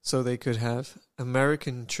so they could have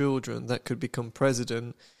American children that could become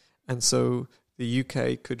president, and so the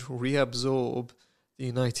UK could reabsorb the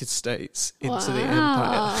United States into the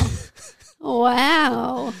empire.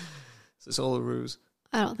 Wow. So it's all a ruse.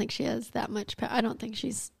 I don't think she has that much power. I don't think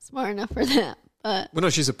she's smart enough for that. But Well, no,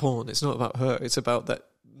 she's a pawn. It's not about her. It's about that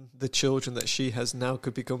the children that she has now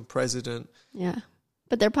could become president. yeah,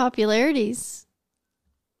 but their popularity's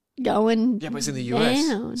going. Yeah, but it's in the US.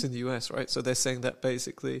 down. It's in the US, right? So they're saying that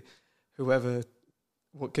basically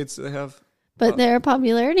what kids do they have? But their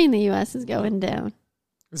popularity in the U.S. is going down.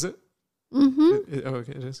 Is it? Mm-hmm.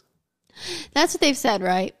 Okay, it is. That's what they've said,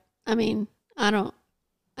 right? I mean, I don't.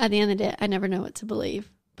 At the end of the day, I never know what to believe,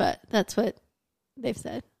 but that's what they've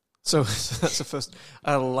said. So that's the first.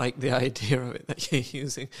 I like the idea of it that you're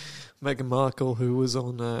using Meghan Markle, who was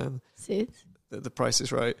on Suits. The Price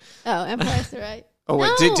is Right. Oh, Empire's right. Oh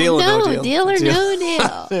wait, No, deal or no deal? Deal or no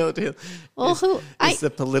deal. No deal. Well, It's the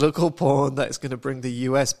political pawn that is going to bring the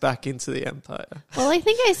US back into the empire. Well, I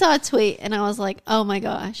think I saw a tweet and I was like, oh my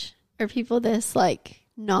gosh, are people this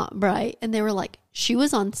not bright? And they were like, she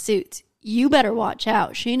was on Suits. You better watch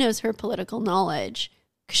out. She knows her political knowledge.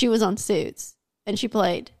 She was on Suits and she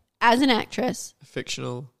played as an actress, A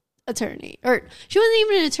fictional attorney, or she wasn't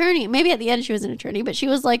even an attorney. Maybe at the end she was an attorney, but she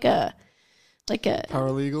was like a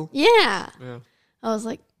paralegal. Yeah. Yeah. I was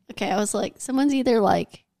like, okay. Someone's either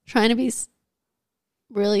trying to be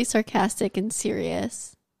really sarcastic and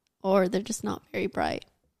serious, or they're just not very bright.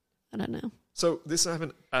 I don't know. So this I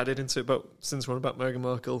haven't added into it, but since we're on about Meghan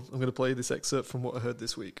Markle, I'm going to play this excerpt from what I heard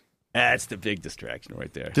this week. That's the big distraction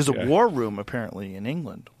right there. There's a war room apparently in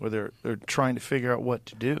England where they're trying to figure out what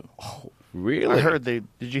to do. Oh, really? I heard Did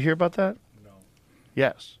you hear about that? No.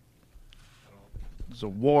 Yes. There's a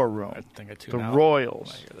war room. I think I The tuned out.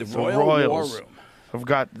 Royals. The The Royal Royals War Room. have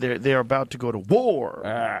got. They're about to go to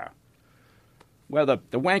war. Well, the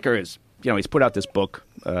wanker is, he's put out this book,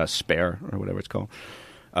 Spare, or whatever it's called.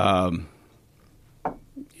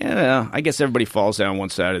 Yeah, I guess everybody falls down one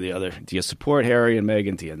side or the other. Do you support Harry and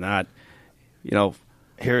Meghan? Do you not?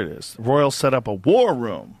 Here it is. The Royals set up a war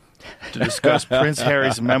room to discuss Prince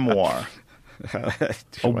Harry's memoir. A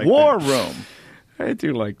war room. I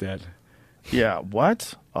do like that. Yeah,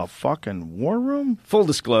 what? A fucking war room? Full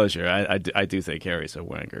disclosure, I do think Harry's a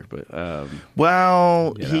wanker, but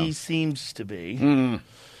Well, You know. he seems to be.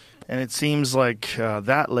 And it seems like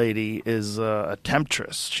that lady is a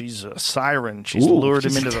temptress. She's a siren. She's Ooh, lured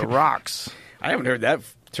him she's into the rocks. I haven't heard that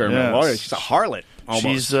term in a Yes. long time. She's a harlot. Almost.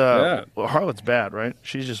 She's Yeah. well, harlot's bad, right?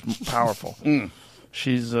 She's just powerful.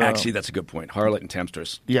 She's Actually, that's a good point. Harlot and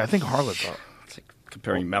temptress. yeah, I think harlot's. It's like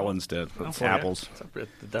comparing melons to apples. The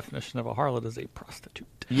definition of a harlot is a prostitute.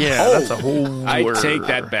 Yeah, that's a whole. I word. take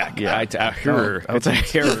that back. Yeah. It's a hearer.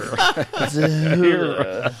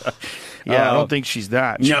 Yeah, I don't think she's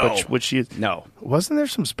that. No. But what she No. wasn't there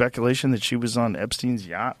some speculation that she was on Epstein's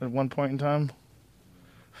yacht at one point in time?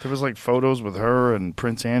 There was like photos with her and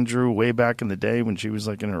Prince Andrew way back in the day when she was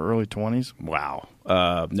like in her early 20s. Wow.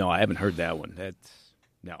 No, I haven't heard that one.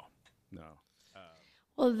 No.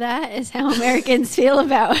 Well, that is how Americans feel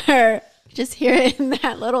about her. Just hear it in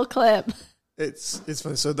that little clip. It's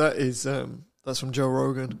funny. So that is that's from Joe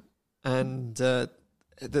Rogan, and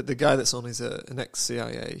the guy that's on is an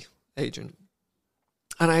ex-CIA agent.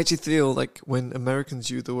 And I actually feel like when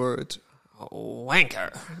Americans use the word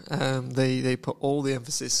wanker, they put all the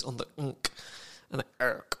emphasis on the unk and the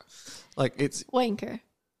erk. Like it's Wanker.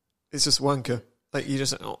 It's just wanker. Like you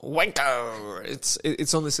just wanker.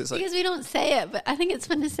 It's on this. It's like Because we don't say it, but I think it's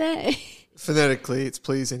fun to say. phonetically, it's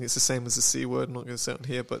pleasing. It's the same as the C word. I'm not going to say it on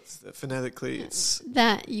here, but phonetically, it's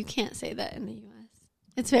That you can't say that in the U.S.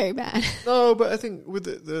 It's very bad. no. But I think with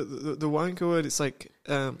the wanker word, it's like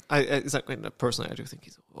it's like personally, I do think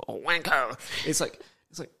he's a wanker. It's like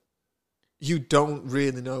you don't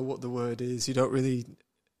really know what the word is. You're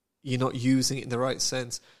not using it in the right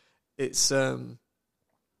sense. It's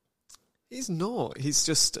he's not. He's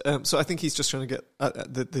just so I think he's just trying to get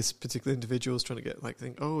this particular individual is trying to get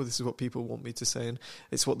think, oh, this is what people want me to say, and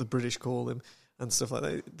it's what the British call him and stuff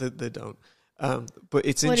like that. They don't. But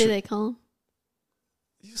it's What do they call him?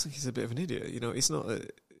 You just think he's a bit of an idiot. You know, it's not.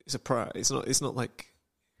 It's a pride. It's not like.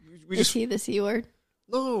 Is he the C word?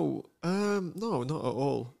 No, no, not at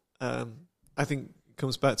all. I think it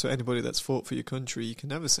comes back to anybody that's fought for your country. You can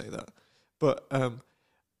never say that, but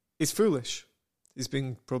it's foolish. He's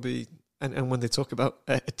being probably, and when they talk about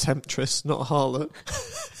a temptress, not a harlot.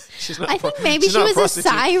 She's not. I think maybe she was a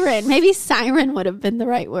siren. Maybe siren would have been the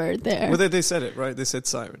right word there. Well, they said it right. They said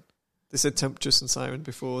siren. They said temptress and siren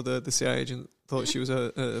before the CIA agent thought she was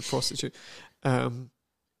a prostitute.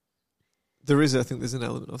 There is, I think, there's an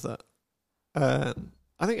element of that.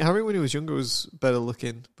 I think Harry, when he was younger, was better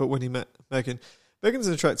looking, but when he met Meghan's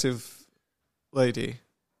an attractive lady.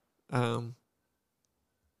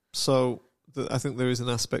 So I think there is an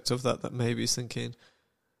aspect of that maybe he's thinking,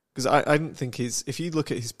 because I didn't think if you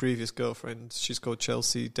look at his previous girlfriend, she's called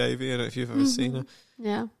Chelsea Davy. I don't know if you've ever seen her.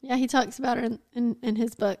 Yeah, he talks about her in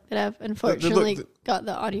his book that I've unfortunately got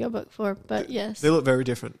the audiobook for, but yes. They look very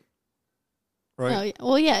different. Right. Oh, yeah.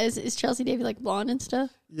 Well, yeah. Is Chelsea Davy like blonde and stuff?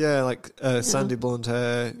 Yeah, like sandy blonde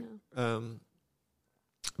hair.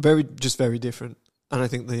 Very different. And I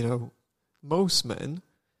think that, most men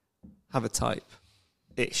have a type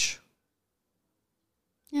ish.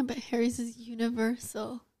 Yeah, but Harry's is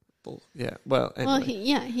universal. Yeah. Well. Anyway. Well,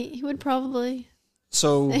 he would probably.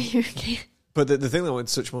 So. Say you can't. But the thing that I want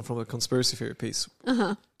to touch on from a conspiracy theory piece. Do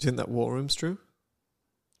you think that war room's true?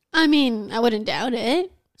 I mean, I wouldn't doubt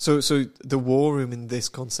it. So the war room in this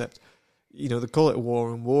concept, they call it a war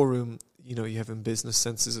room. War room, you have in business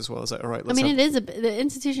senses as well. It's like, all right, the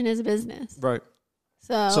institution is a business, right?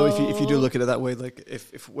 So if you do look at it that way, like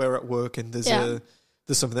if we're at work and there's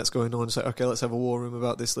something that's going on, it's like, okay, let's have a war room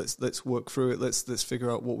about this. Let's work through it. Let's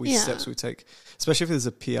figure out what steps we take, especially if there's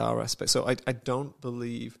a PR aspect. So I don't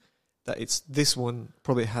believe that it's this one.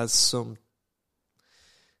 Probably has some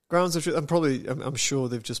grounds of truth. I'm sure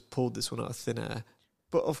they've just pulled this one out of thin air.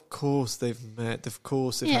 But of course they've met. Of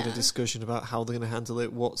course they've had a discussion about how they're going to handle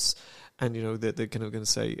it. They're kind of going to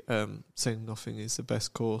say saying nothing is the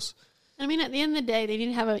best course. I mean, at the end of the day, they need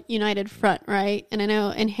to have a united front, right? And I know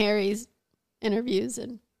in Harry's interviews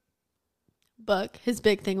and book, his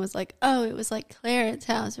big thing was like, oh, it was like Clarence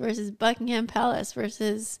House versus Buckingham Palace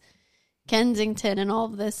versus Kensington and all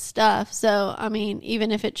of this stuff. So, I mean,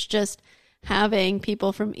 even if it's just having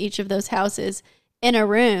people from each of those houses in a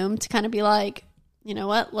room to kind of be like, you know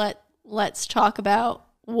what? Let's talk about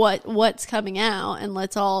what's coming out, and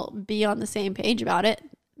let's all be on the same page about it.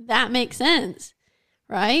 That makes sense,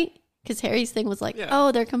 right? Because Harry's thing was like,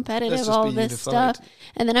 oh, they're competitive, all this stuff,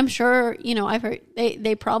 and then I'm sure I've heard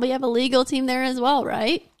they probably have a legal team there as well,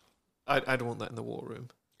 right? I'd want that in the war room.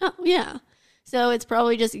 Oh yeah, so it's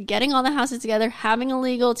probably just getting all the houses together, having a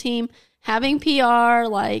legal team, having PR,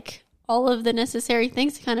 like all of the necessary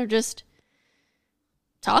things to kind of just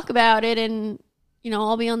talk about it and.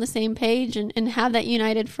 All be on the same page and have that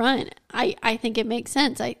united front. I think it makes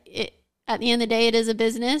sense. At the end of the day, it is a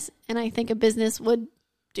business, and I think a business would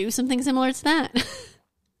do something similar to that.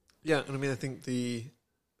 Yeah, and I mean, I think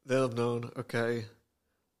they'll have known, okay,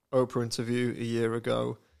 Oprah interview a year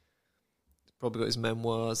ago, probably got his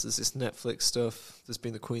memoirs, there's this Netflix stuff, there's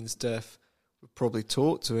been the Queen's death. We've probably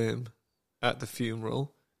talked to him at the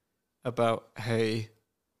funeral about, hey...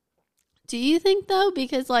 Do you think, though?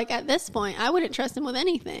 Because, at this point, I wouldn't trust him with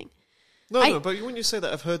anything. No, but when you say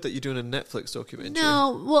that, I've heard that you're doing a Netflix documentary.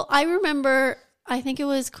 No, well, I remember, I think it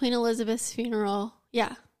was Queen Elizabeth's funeral.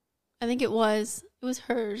 Yeah, I think it was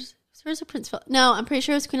hers. It was Where's the Prince Philip? No, I'm pretty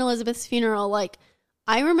sure it was Queen Elizabeth's funeral. Like,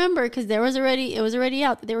 I remember because it was already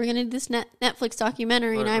out that they were going to do this Netflix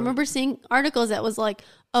documentary, and I remember seeing articles that was like,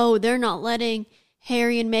 oh, they're not letting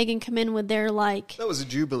Harry and Meghan come in with their like. That was a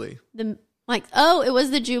jubilee. The like, oh, it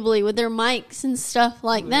was the Jubilee with their mics and stuff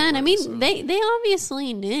like that. I mean, they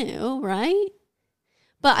obviously knew, right?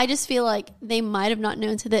 But I just feel like they might have not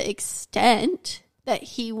known to the extent that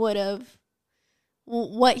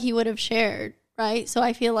what he would have shared, right? So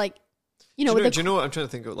I feel like, do you know what I'm trying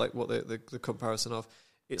to think of, like what the comparison of?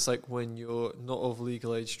 It's like when you're not of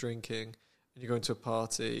legal age drinking and you're going to a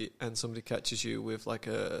party and somebody catches you with like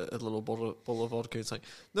a little bottle of vodka. It's like,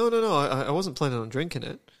 no, I wasn't planning on drinking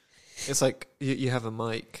it. It's like you have a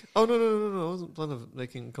mic. Oh, no, I wasn't planning on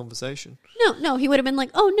making conversation. No, he would have been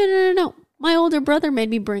like, oh, no. My older brother made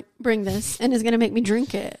me bring this and is going to make me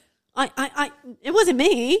drink it. It wasn't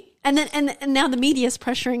me. And then and now the media's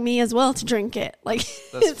pressuring me as well to drink it. Like,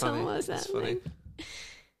 that's it's funny. almost That's that funny. thing.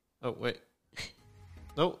 Oh, wait.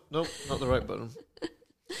 No, not the right button.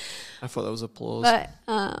 I thought that was applause. But,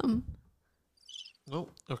 no,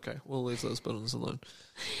 okay. We'll leave those buttons alone.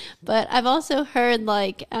 But I've also heard,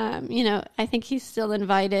 like, I think he's still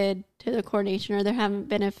invited to the coronation, or there haven't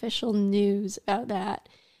been official news about that.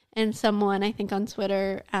 And someone, I think on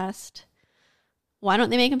Twitter, asked, why don't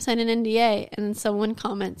they make him sign an NDA? And someone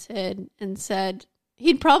commented and said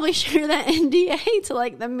he'd probably share that NDA to,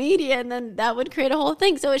 like, the media, and then that would create a whole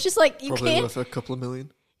thing. So it's just like, you probably can't. Worth a couple of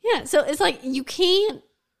million. Yeah, so it's like you can't,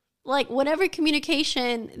 like, whatever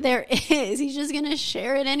communication there is, he's just going to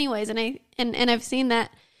share it anyways. And I've seen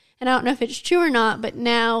that, and I don't know if it's true or not, but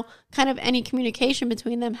now kind of any communication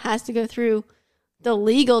between them has to go through the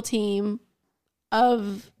legal team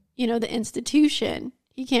of, the institution.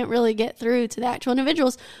 He can't really get through to the actual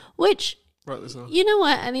individuals, which, you know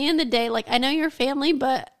what, at the end of the day, like, I know you're family,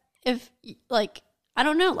 but if, like, I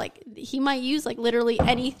don't know, like, he might use, like, literally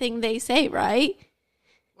anything they say, right?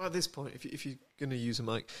 Well, at this point, if you're going to use a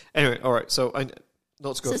mic. Anyway, all right, so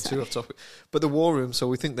not to go too off topic, but the war room, so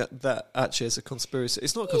we think that actually is a conspiracy.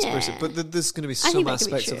 It's not a conspiracy, but there's going to be some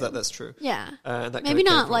aspects of that that's true. Yeah. That maybe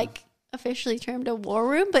not, like, officially termed a war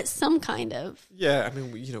room, but some kind of. Yeah, I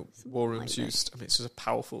mean, war rooms like used. I mean, it's just a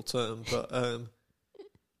powerful term, but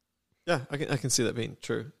yeah, I can see that being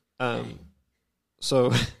true.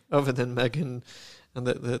 So, other than Meghan and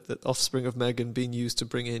the offspring of Meghan being used to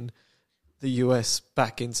bring in the US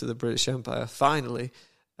back into the British Empire, finally,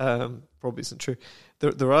 probably isn't true.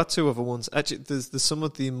 There are two other ones. Actually, there's some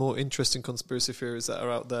of the more interesting conspiracy theories that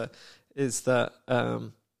are out there. Is that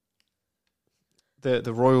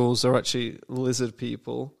the royals are actually lizard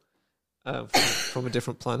people from a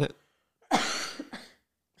different planet,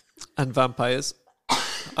 and vampires.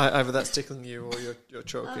 Either that's tickling you or you're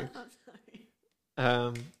choking. I'm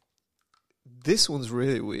sorry. This one's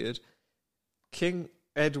really weird. King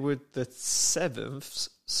Edward VII's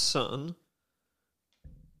son,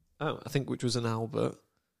 I think which was an Albert,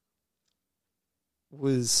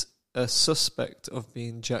 was a suspect of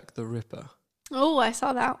being Jack the Ripper. Oh, I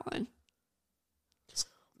saw that one.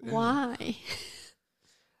 Why?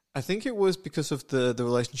 I think it was because of the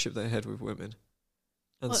relationship they had with women.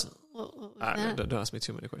 And what was that? Don't ask me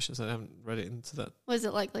too many questions. I haven't read it into that. Was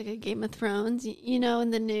it like a Game of Thrones? In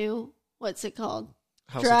the new, what's it called?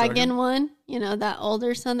 House Dragon one? That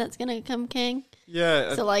older son that's going to become king?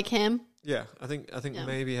 Yeah. So like him? Yeah, I think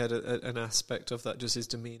maybe he had an aspect of that, just his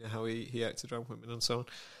demeanour, how he acted around women and so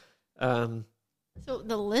on. So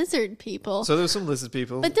the lizard people. So there were some lizard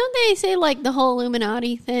people. But don't they say, like, the whole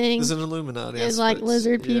Illuminati thing? There's an Illuminati is like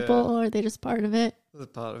lizard people, or are they just part of it? They're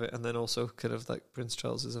part of it. And then also kind of like Prince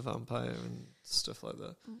Charles is a vampire and stuff like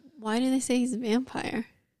that. Why do they say he's a vampire?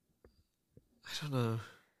 I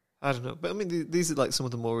don't know. But I mean, these are like some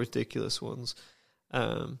of the more ridiculous ones.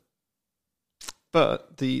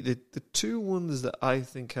 But the two ones that I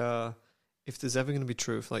think are, if there's ever going to be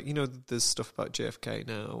truth, like, there's stuff about JFK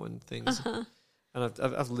now and things. Uh-huh. And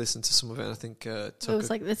I've listened to some of it. And I think it was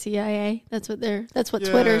like the CIA. That's what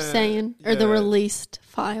Twitter's saying, or the released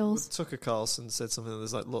files. Tucker Carlson said something.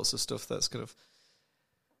 There's like lots of stuff that's kind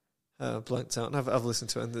of blanked out, and I've listened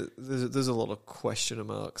to it. And there's a lot of question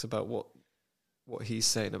marks about what he's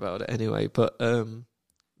saying about it. Anyway, but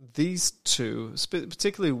these two,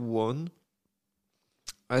 particularly one,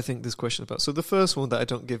 I think there's question about. So the first one that I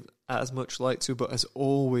don't give as much light to, but has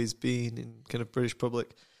always been in kind of British public,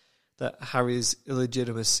 that Harry's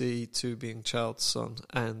illegitimacy to being Charles' son,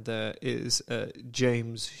 and there is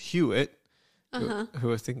James Hewitt,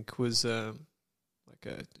 who I think was like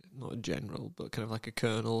not a general, but kind of like a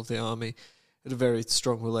colonel of the army, had a very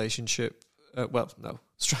strong relationship.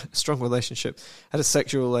 Strong relationship. Had a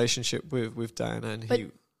sexual relationship with Diana,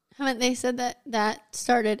 and Haven't they said that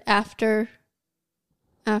started after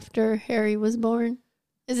Harry was born?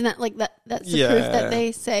 Isn't that like that? That's the proof that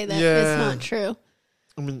they say that it's not true.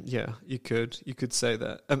 I mean, yeah, you could say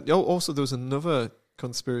that. Also, there was another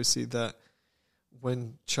conspiracy that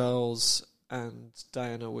when Charles and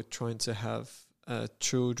Diana were trying to have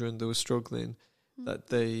children, they were struggling, that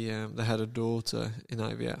they had a daughter in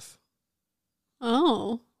IVF.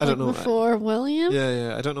 Oh, I don't know. Before William?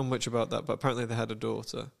 Yeah, I don't know much about that, but apparently they had a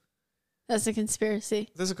daughter. That's a conspiracy.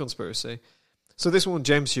 There's a conspiracy. So this one,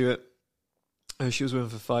 James Hewitt, she was with him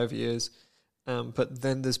for 5 years, but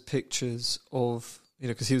then there's pictures of,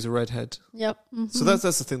 because he was a redhead. Yep. Mm-hmm. So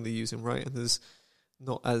that's the thing they use him, right? And there's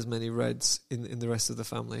not as many reds in the rest of the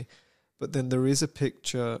family. But then there is a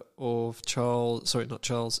picture of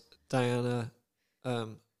Diana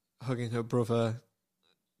hugging her brother,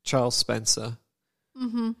 Charles Spencer.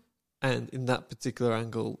 Mm-hmm. And in that particular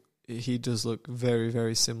angle, he does look very,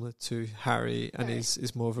 very similar to Harry, and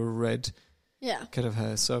is more of a red kind of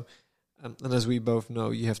hair. So, and as we both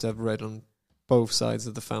know, you have to have red on both sides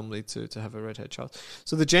of the family to have a redhead child.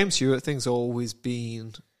 So the James Hewitt thing's always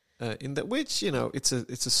been in that, which, it's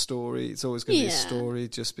a story. It's always going to be a story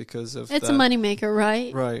just because of it's a moneymaker,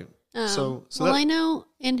 right? Right. So I know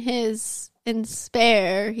in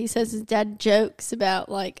Spare, he says his dad jokes about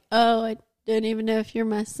like, oh, I don't even know if you're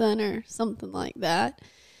my son or something like that.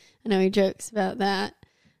 I know he jokes about that.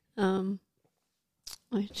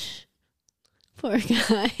 Which, poor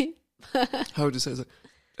guy. How would you say it?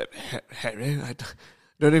 Harry, I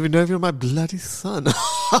don't even know if you're my bloody son. That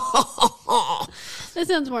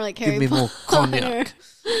sounds more like Harry Potter. Give me more cognac.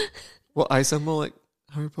 What, I sound more like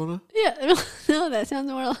Harry Potter? Yeah, no, that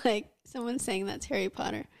sounds more like someone saying that's Harry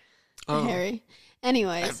Potter. Harry.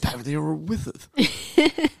 Anyways. Apparently you're a wizard.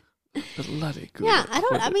 Bloody good. Yeah, I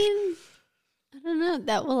don't know.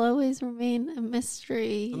 That will always remain a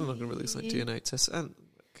mystery. I'm not going to release that DNA test. And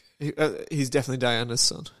he's definitely Diana's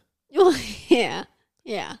son. Well, yeah.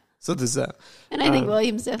 So there's that. And I think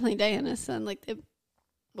William's definitely Diana's son. Like,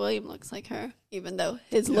 William looks like her, even though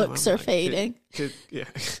his looks are fading. Kids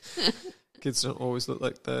don't always look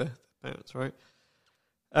like their parents, right?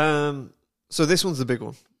 So this one's the big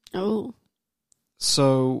one. Oh.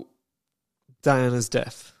 So Diana's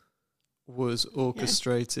death was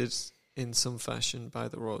orchestrated in some fashion by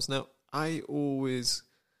the royals. Now, I always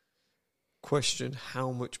question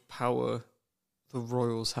how much power the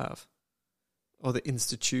royals have, or the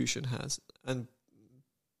institution has. And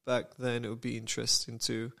back then, it would be interesting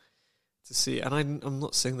to see. And I'm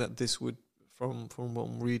not saying that this would, from what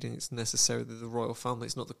I'm reading, it's necessarily the royal family.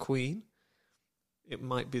 It's not the Queen. It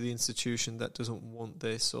might be the institution that doesn't want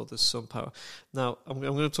this, or there's some power. Now, I'm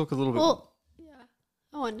going to talk a little bit.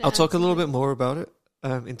 I'll talk a little bit more about it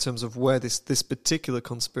in terms of where this particular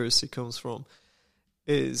conspiracy comes from.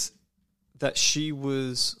 Is that she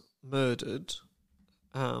was murdered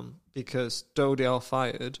because Dodi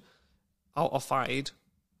Al-Fayed.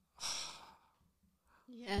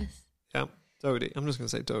 Yes. Yeah, Dodi. I'm just going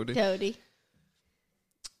to say Dodi. Dodi.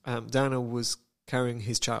 Diana was carrying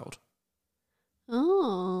his child.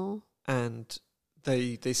 Oh. And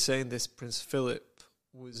they say in this Prince Philip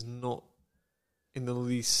was not in the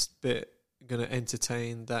least bit going to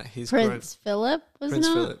entertain that his Prince Philip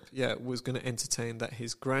was going to entertain that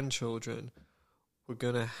his grandchildren were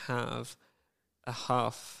going to have a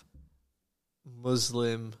half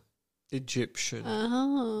Muslim Egyptian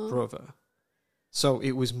brother. So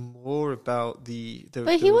it was more about the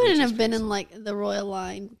but he wouldn't have been in like the royal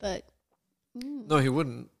line, but no, he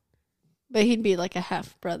wouldn't. But he'd be like a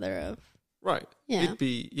half brother of right. Yeah, he'd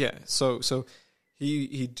be So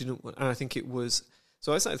he didn't want, and I think it was.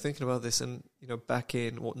 So I started thinking about this, and back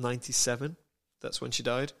in 97, that's when she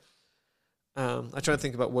died. I try to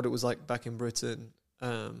think about what it was like back in Britain,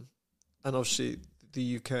 and obviously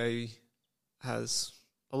the UK has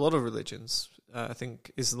a lot of religions. I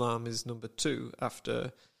think Islam is number 2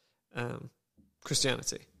 after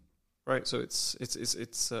Christianity, right? So it's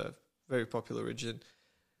a very popular religion.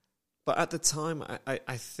 But at the time,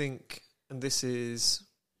 I think, and this is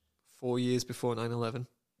 4 years before 9/11.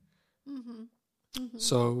 Mm-hmm. Mm-hmm.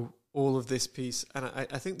 So all of this piece, and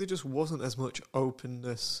I think there just wasn't as much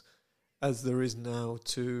openness as there is now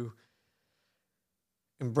to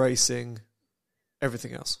embracing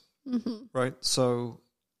everything else, right? So,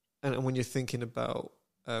 and when you're thinking about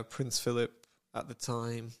Prince Philip at the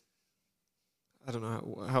time, I don't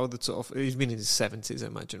know how the sort of, he's been in his 70s, I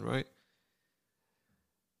imagine, right?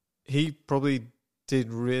 He probably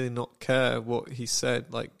did really not care what he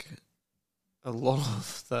said. Like a lot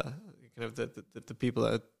of the people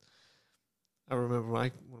that I remember,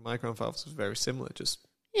 one of my grandfathers was very similar. Just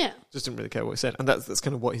Yeah. Just didn't really care what he said. And that's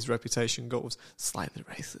kind of what his reputation got, was slightly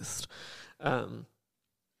racist.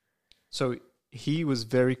 So he was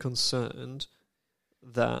very concerned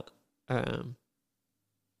that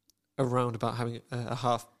around about having a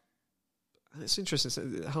half... It's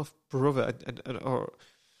interesting, half brother, or...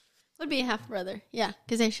 Would be a half brother, yeah,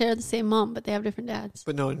 because they share the same mom, but they have different dads.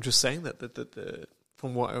 But no, I'm just saying that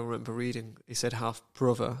from what I remember reading, he said half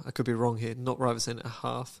brother. I could be wrong here, not rather saying a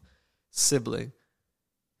half sibling.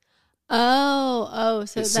 So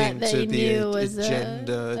It that seemed they to be knew a was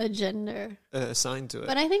gender a gender. Assigned to it.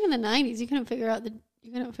 But I think in the 90s you couldn't figure out the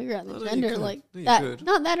No, you gender could. like No, you that. could.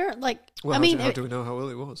 Not that or like Well, how do we know how ill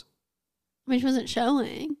it was? I mean, she wasn't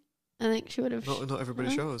showing. I think she would have. Not everybody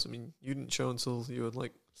Huh? shows. I mean, you didn't show until you were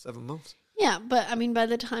like 7 months. Yeah, but I mean, by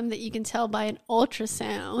the time that you can tell by an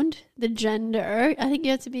ultrasound the gender, I think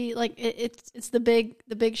you have to be like it's the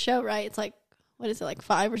big show, right? It's like, what is it, like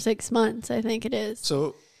 5 or 6 months? I think it is.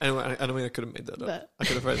 So anyway, I mean, I could have made that up. But- I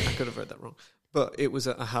could have read that wrong. But it was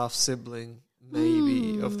a half sibling,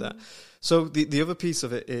 maybe, of that. So the other piece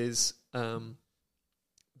of it is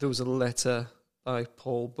there was a letter by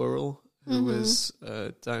Paul Burrell, who was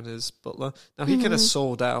Diana's butler. Now he kind of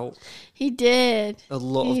sold out He did. a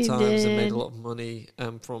lot He of times and made did. a lot of money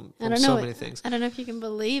from I don't so know. many things. I don't know if you can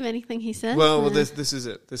believe anything he said. Well, this is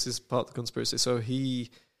it. This is part of the conspiracy. So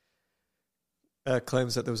he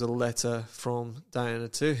claims that there was a letter from Diana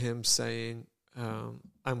to him saying,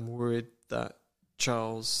 "I'm worried that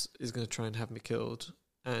Charles is going to try and have me killed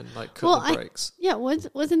and like cut the brakes." Yeah,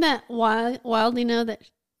 wasn't that wildly known?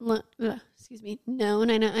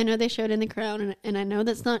 I know they showed in The Crown, and I know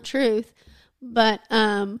that's not truth. But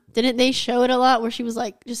didn't they show it a lot where she was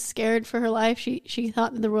like just scared for her life? She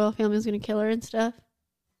thought that the royal family was going to kill her and stuff.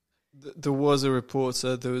 There was a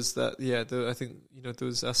reporter. There was that. Yeah, I think there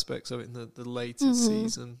was aspects of it in the later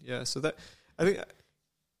season. Yeah, so that I think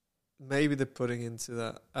maybe they're putting into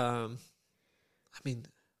that. I mean,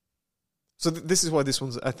 so this is why this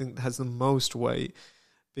one's I think has the most weight,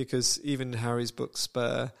 because even Harry's book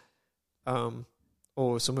Spare,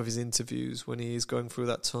 or some of his interviews when he is going through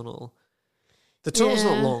that tunnel. The tunnel's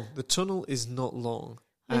not long. The tunnel is not long.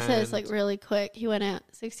 They said it's like really quick. He went at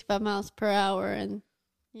 65 miles per hour, and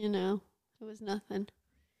it was nothing.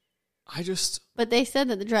 But they said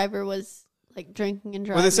that the driver was like drinking and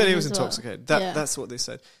driving. Well, they said he was as well. intoxicated. That's what they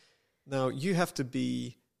said. Now you have to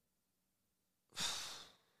be.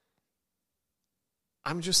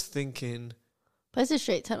 I'm just thinking. But it's a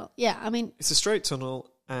straight tunnel. Yeah, I mean, it's a straight tunnel,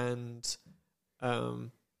 and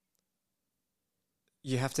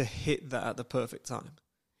you have to hit that at the perfect time.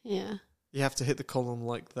 Yeah. You have to hit the column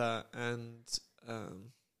like that, and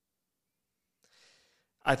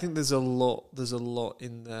I think there's a lot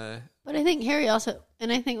in there. But I think Harry also,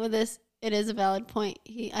 and I think with this, it is a valid point.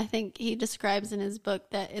 I think he describes in his book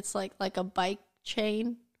that it's like a bike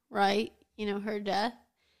chain, right? Her death.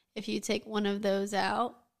 If you take one of those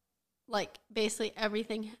out, like basically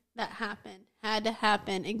everything that happened had to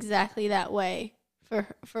happen exactly that way for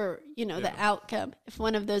the outcome. If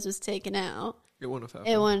one of those was taken out, it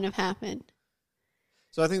wouldn't have happened.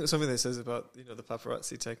 So I think something that says about the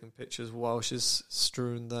paparazzi taking pictures while she's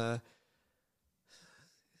strewn there.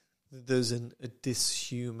 There's a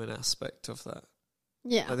dishuman aspect of that.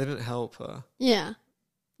 Yeah, like they didn't help her. Yeah,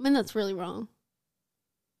 I mean that's really wrong.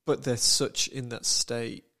 But they're such in that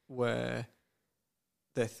state where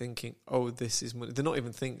they're thinking, "Oh, this is money." They're not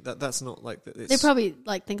even think that. That's not like that. They probably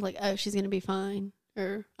think like, "Oh, she's gonna be fine,"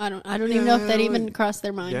 or I don't even know if that even crossed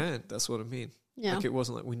their mind. Yeah, that's what I mean. Yeah, like it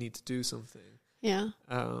wasn't like we need to do something. Yeah.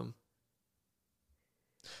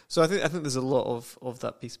 So I think there's a lot of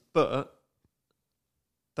that piece, but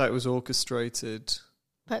that was orchestrated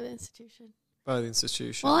by the institution. Well,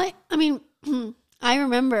 I mean, I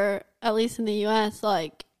remember at least in the U.S.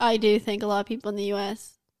 Like I do think a lot of people in the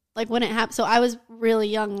U.S. like when it happened. So I was really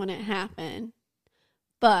young when it happened,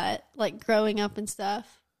 but like growing up and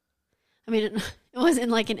stuff. I mean, it wasn't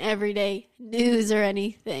like an everyday news or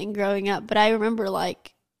anything growing up, but I remember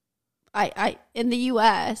like. I in the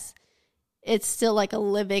U.S., it's still like a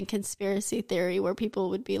living conspiracy theory where people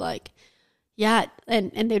would be like, yeah,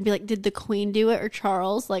 and they'd be like, did the Queen do it or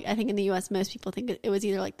Charles? Like, I think in the U.S., most people think it was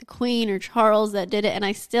either like the Queen or Charles that did it, and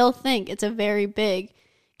I still think it's a very big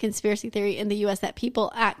conspiracy theory in the U.S. that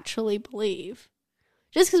people actually believe.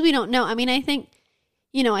 Just because we don't know. I mean, I think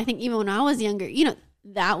even when I was younger,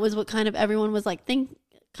 that was what kind of everyone was like,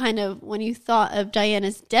 kind of when you thought of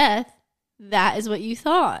Diana's death, that is what you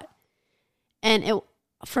thought. And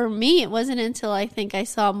for me, it wasn't until I think I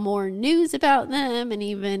saw more news about them and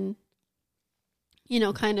even,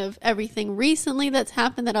 kind of everything recently that's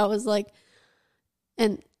happened that I was like,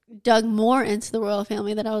 and dug more into the royal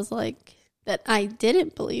family that I was like, that I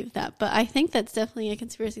didn't believe that. But I think that's definitely a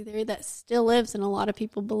conspiracy theory that still lives and a lot of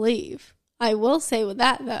people believe. I will say with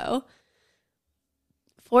that, though,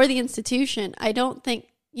 for the institution, I don't think,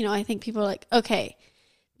 I think people are like, okay,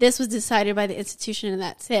 this was decided by the institution and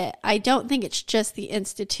that's it. I don't think it's just the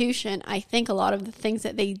institution. I think a lot of the things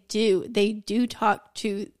that they do talk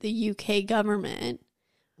to the UK government,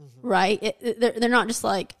 right? They're not just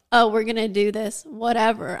like, oh, we're going to do this,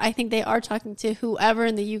 whatever. I think they are talking to whoever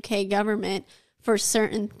in the UK government for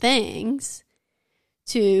certain things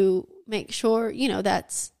to make sure,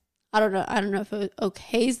 that's, I don't know if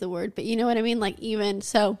okay is the word, but you know what I mean? Like, even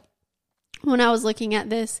so, when I was looking at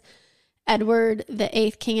this,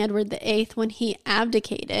 King Edward VIII, when he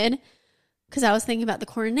abdicated, because I was thinking about the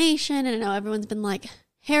coronation, and I know everyone's been like,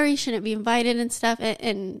 Harry shouldn't be invited and stuff,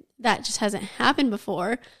 and that just hasn't happened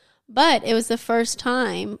before. But it was the first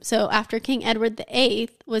time. So after King Edward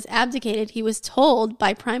VIII was abdicated, he was told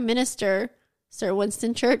by Prime Minister Sir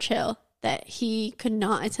Winston Churchill that he could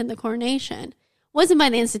not attend the coronation. It wasn't by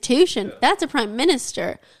the institution. That's a prime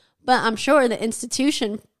minister. But I'm sure the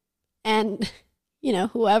institution and,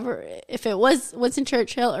 whoever, if it was Winston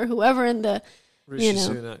Churchill or whoever in the, Rishi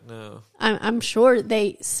Sunak now. I'm sure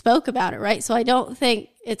they spoke about it, right? So I don't think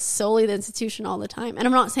it's solely the institution all the time. And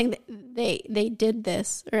I'm not saying that they did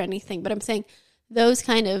this or anything, but I'm saying those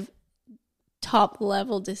kind of top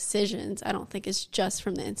level decisions, I don't think is just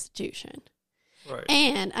from the institution. Right.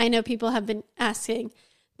 And I know people have been asking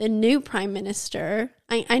the new prime minister,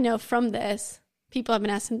 I know from this, people have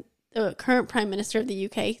been asking the current prime minister of the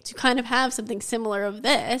UK to kind of have something similar of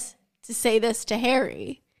this, to say this to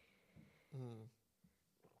Harry.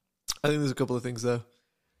 I think there's a couple of things there.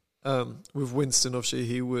 With Winston, obviously,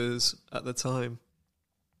 he was, at the time,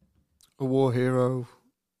 a war hero,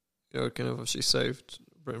 kind of obviously saved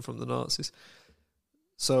Britain from the Nazis.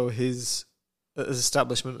 So his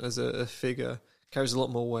establishment as a figure carries a lot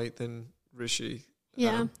more weight than Rishi.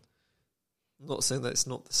 Yeah. I'm not saying that it's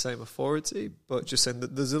not the same authority, but just saying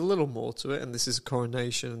that there's a little more to it, and this is a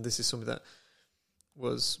coronation, and this is something that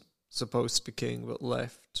was supposed to be king but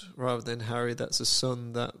left, rather than Harry, that's a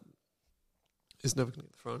son that is never going to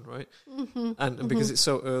get the throne, right? Mm-hmm. And because it's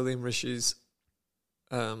so early in Rishi's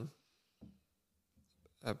prime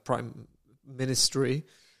ministry,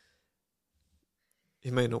 he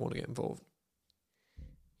may not want to get involved.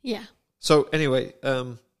 Yeah. So anyway,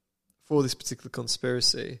 for this particular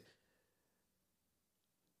conspiracy,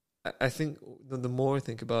 I think the more I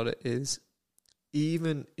think about it is,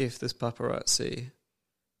 even if there's paparazzi,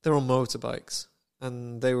 they're on motorbikes,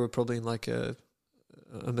 and they were probably in like a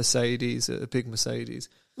Mercedes, a big Mercedes.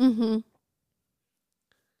 Mm-hmm.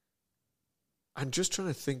 I'm just trying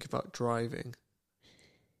to think about driving,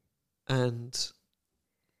 and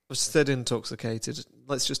I said intoxicated.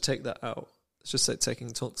 Let's just take that out. Let's just say taking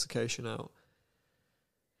intoxication out.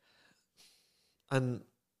 And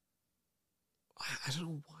I don't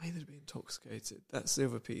know why they'd be intoxicated. That's the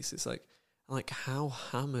other piece. It's like how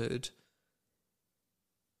hammered.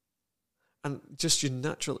 And just your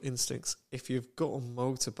natural instincts, if you've got a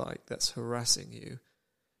motorbike that's harassing you,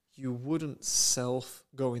 you wouldn't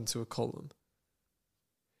go into a column.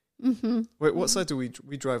 Mm-hmm. Wait, what side do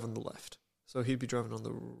we drive on the left? So he'd be driving on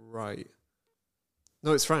the right.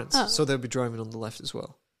 No, it's France. Oh. So they'll be driving on the left as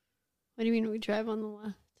well. What do you mean we drive on the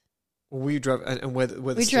left? Well, we drive, and where the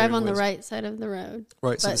we drive on the right side of the road.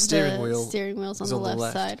 Right, so the steering wheel's on the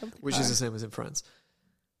left side of the which car. is the same as in France.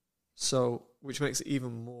 So, which makes it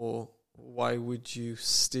even more, why would you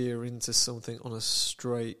steer into something on a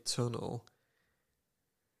straight tunnel?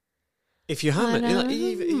 If you're hammered,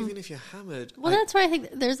 even if you're hammered. Well, that's why I think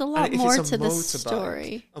there's a lot more to the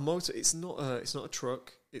story. A motor, it's not a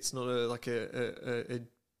truck. It's not a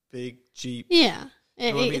big Jeep. Yeah. You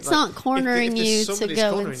know what I mean? It's not cornering if you to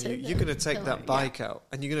go into you're going to take that bike out,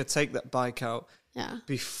 and you're going to take that bike out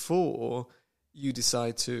before you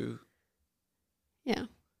decide to. Yeah.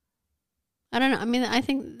 I don't know. I mean, I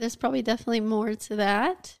think there's probably definitely more to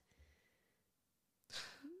that.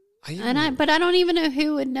 But I don't even know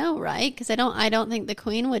who would know, right? Because I don't think the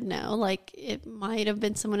Queen would know. Like, it might have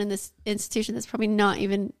been someone in this institution that's probably not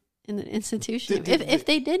even in the institution. If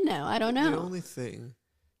they did know, I don't know. The only thing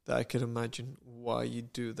that I could imagine why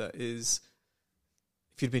you'd do that is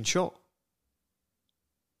if you'd been shot.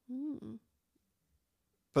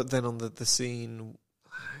 But then on the scene,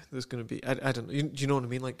 there's going to be, I don't know, do you know what I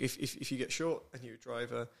mean? Like, if you get shot and you're a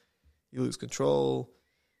driver, you lose control.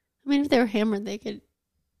 I mean, if they were hammered, they could,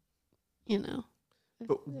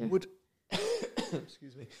 But would,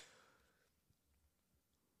 excuse me,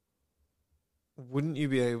 wouldn't you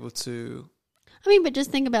be able to? I mean, but just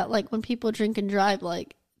think about, like, when people drink and drive,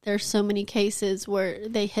 like, there's so many cases where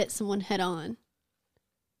they hit someone head on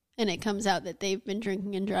and it comes out that they've been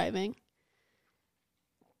drinking and driving.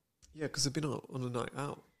 Yeah, because they've been on a night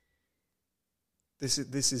out. This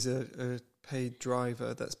is a paid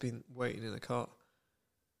driver that's been waiting in a car.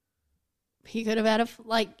 He could have had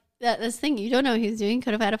that's the thing. You don't know what he was doing. He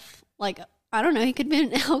could have had I don't know. He could have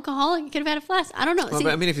been an alcoholic. He could have had a flask. I don't know. Well,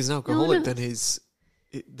 but I mean, if he's an alcoholic, no. then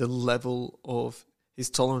the level of his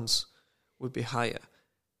tolerance would be higher.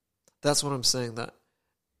 That's what I'm saying.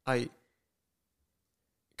 Because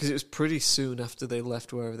it was pretty soon after they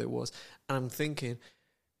left wherever they was, and I'm thinking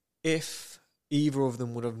if either of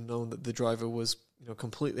them would have known that the driver was,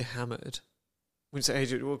 completely hammered, we'd say,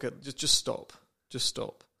 "Hey, okay, just stop, just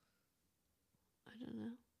stop."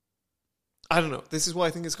 I don't know. This is why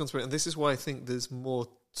I think it's conspiracy, and this is why I think there's more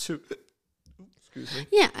to it. Excuse me.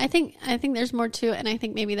 Yeah, I think there's more to it, and I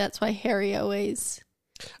think maybe that's why Harry always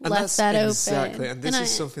left that open. Exactly, and this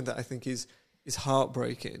is something that I think is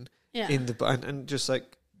heartbreaking. Yeah. And just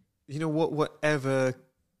like, whatever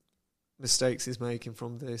mistakes he's making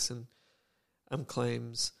from this and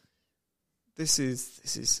claims, this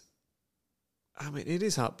is. I mean, it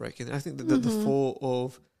is heartbreaking. I think that the thought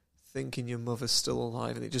of thinking your mother's still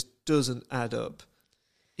alive and it just doesn't add up.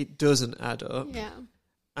 It doesn't add up. Yeah.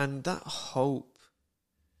 And that hope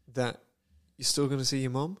that you're still going to see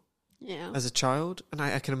your mom as a child, and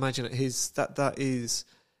I can imagine that is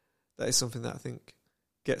something that I think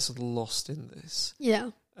gets lost in this.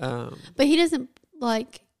 Yeah. But he doesn't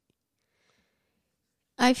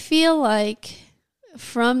I feel like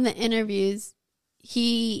from the interviews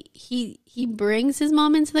he brings his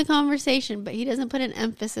mom into the conversation, but he doesn't put an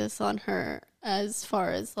emphasis on her as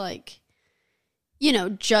far as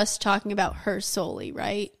just talking about her solely,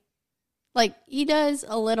 right? He does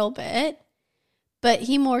a little bit, but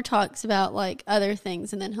he more talks about other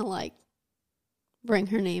things, and then he'll bring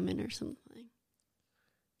her name in or something.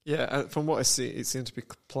 Yeah, from what I see, it seems to be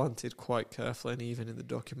planted quite carefully, and even in the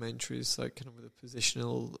documentaries, kind of with the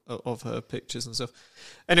positional of her pictures and stuff.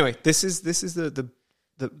 Anyway, this is the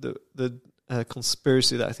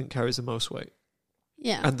conspiracy that I think carries the most weight.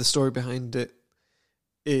 Yeah, and the story behind it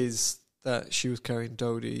is that she was carrying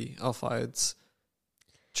Dodi Al-Fayed's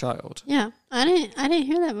child. Yeah, I didn't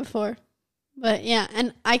hear that before, but yeah,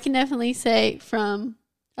 and I can definitely say from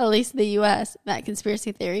at least the U.S. that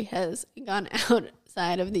conspiracy theory has gone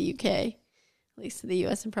outside of the U.K., at least to the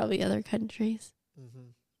U.S. and probably other countries. Mm-hmm.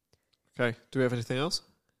 Okay, do we have anything else?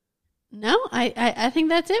 No, I think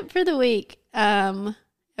that's it for the week.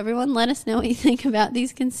 Everyone, let us know what you think about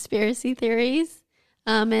these conspiracy theories,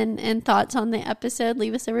 and thoughts on the episode.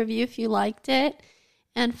 Leave us a review if you liked it,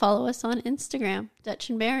 and follow us on Instagram, Dutch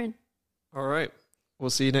and Baron. All right, we'll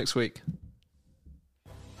see you next week.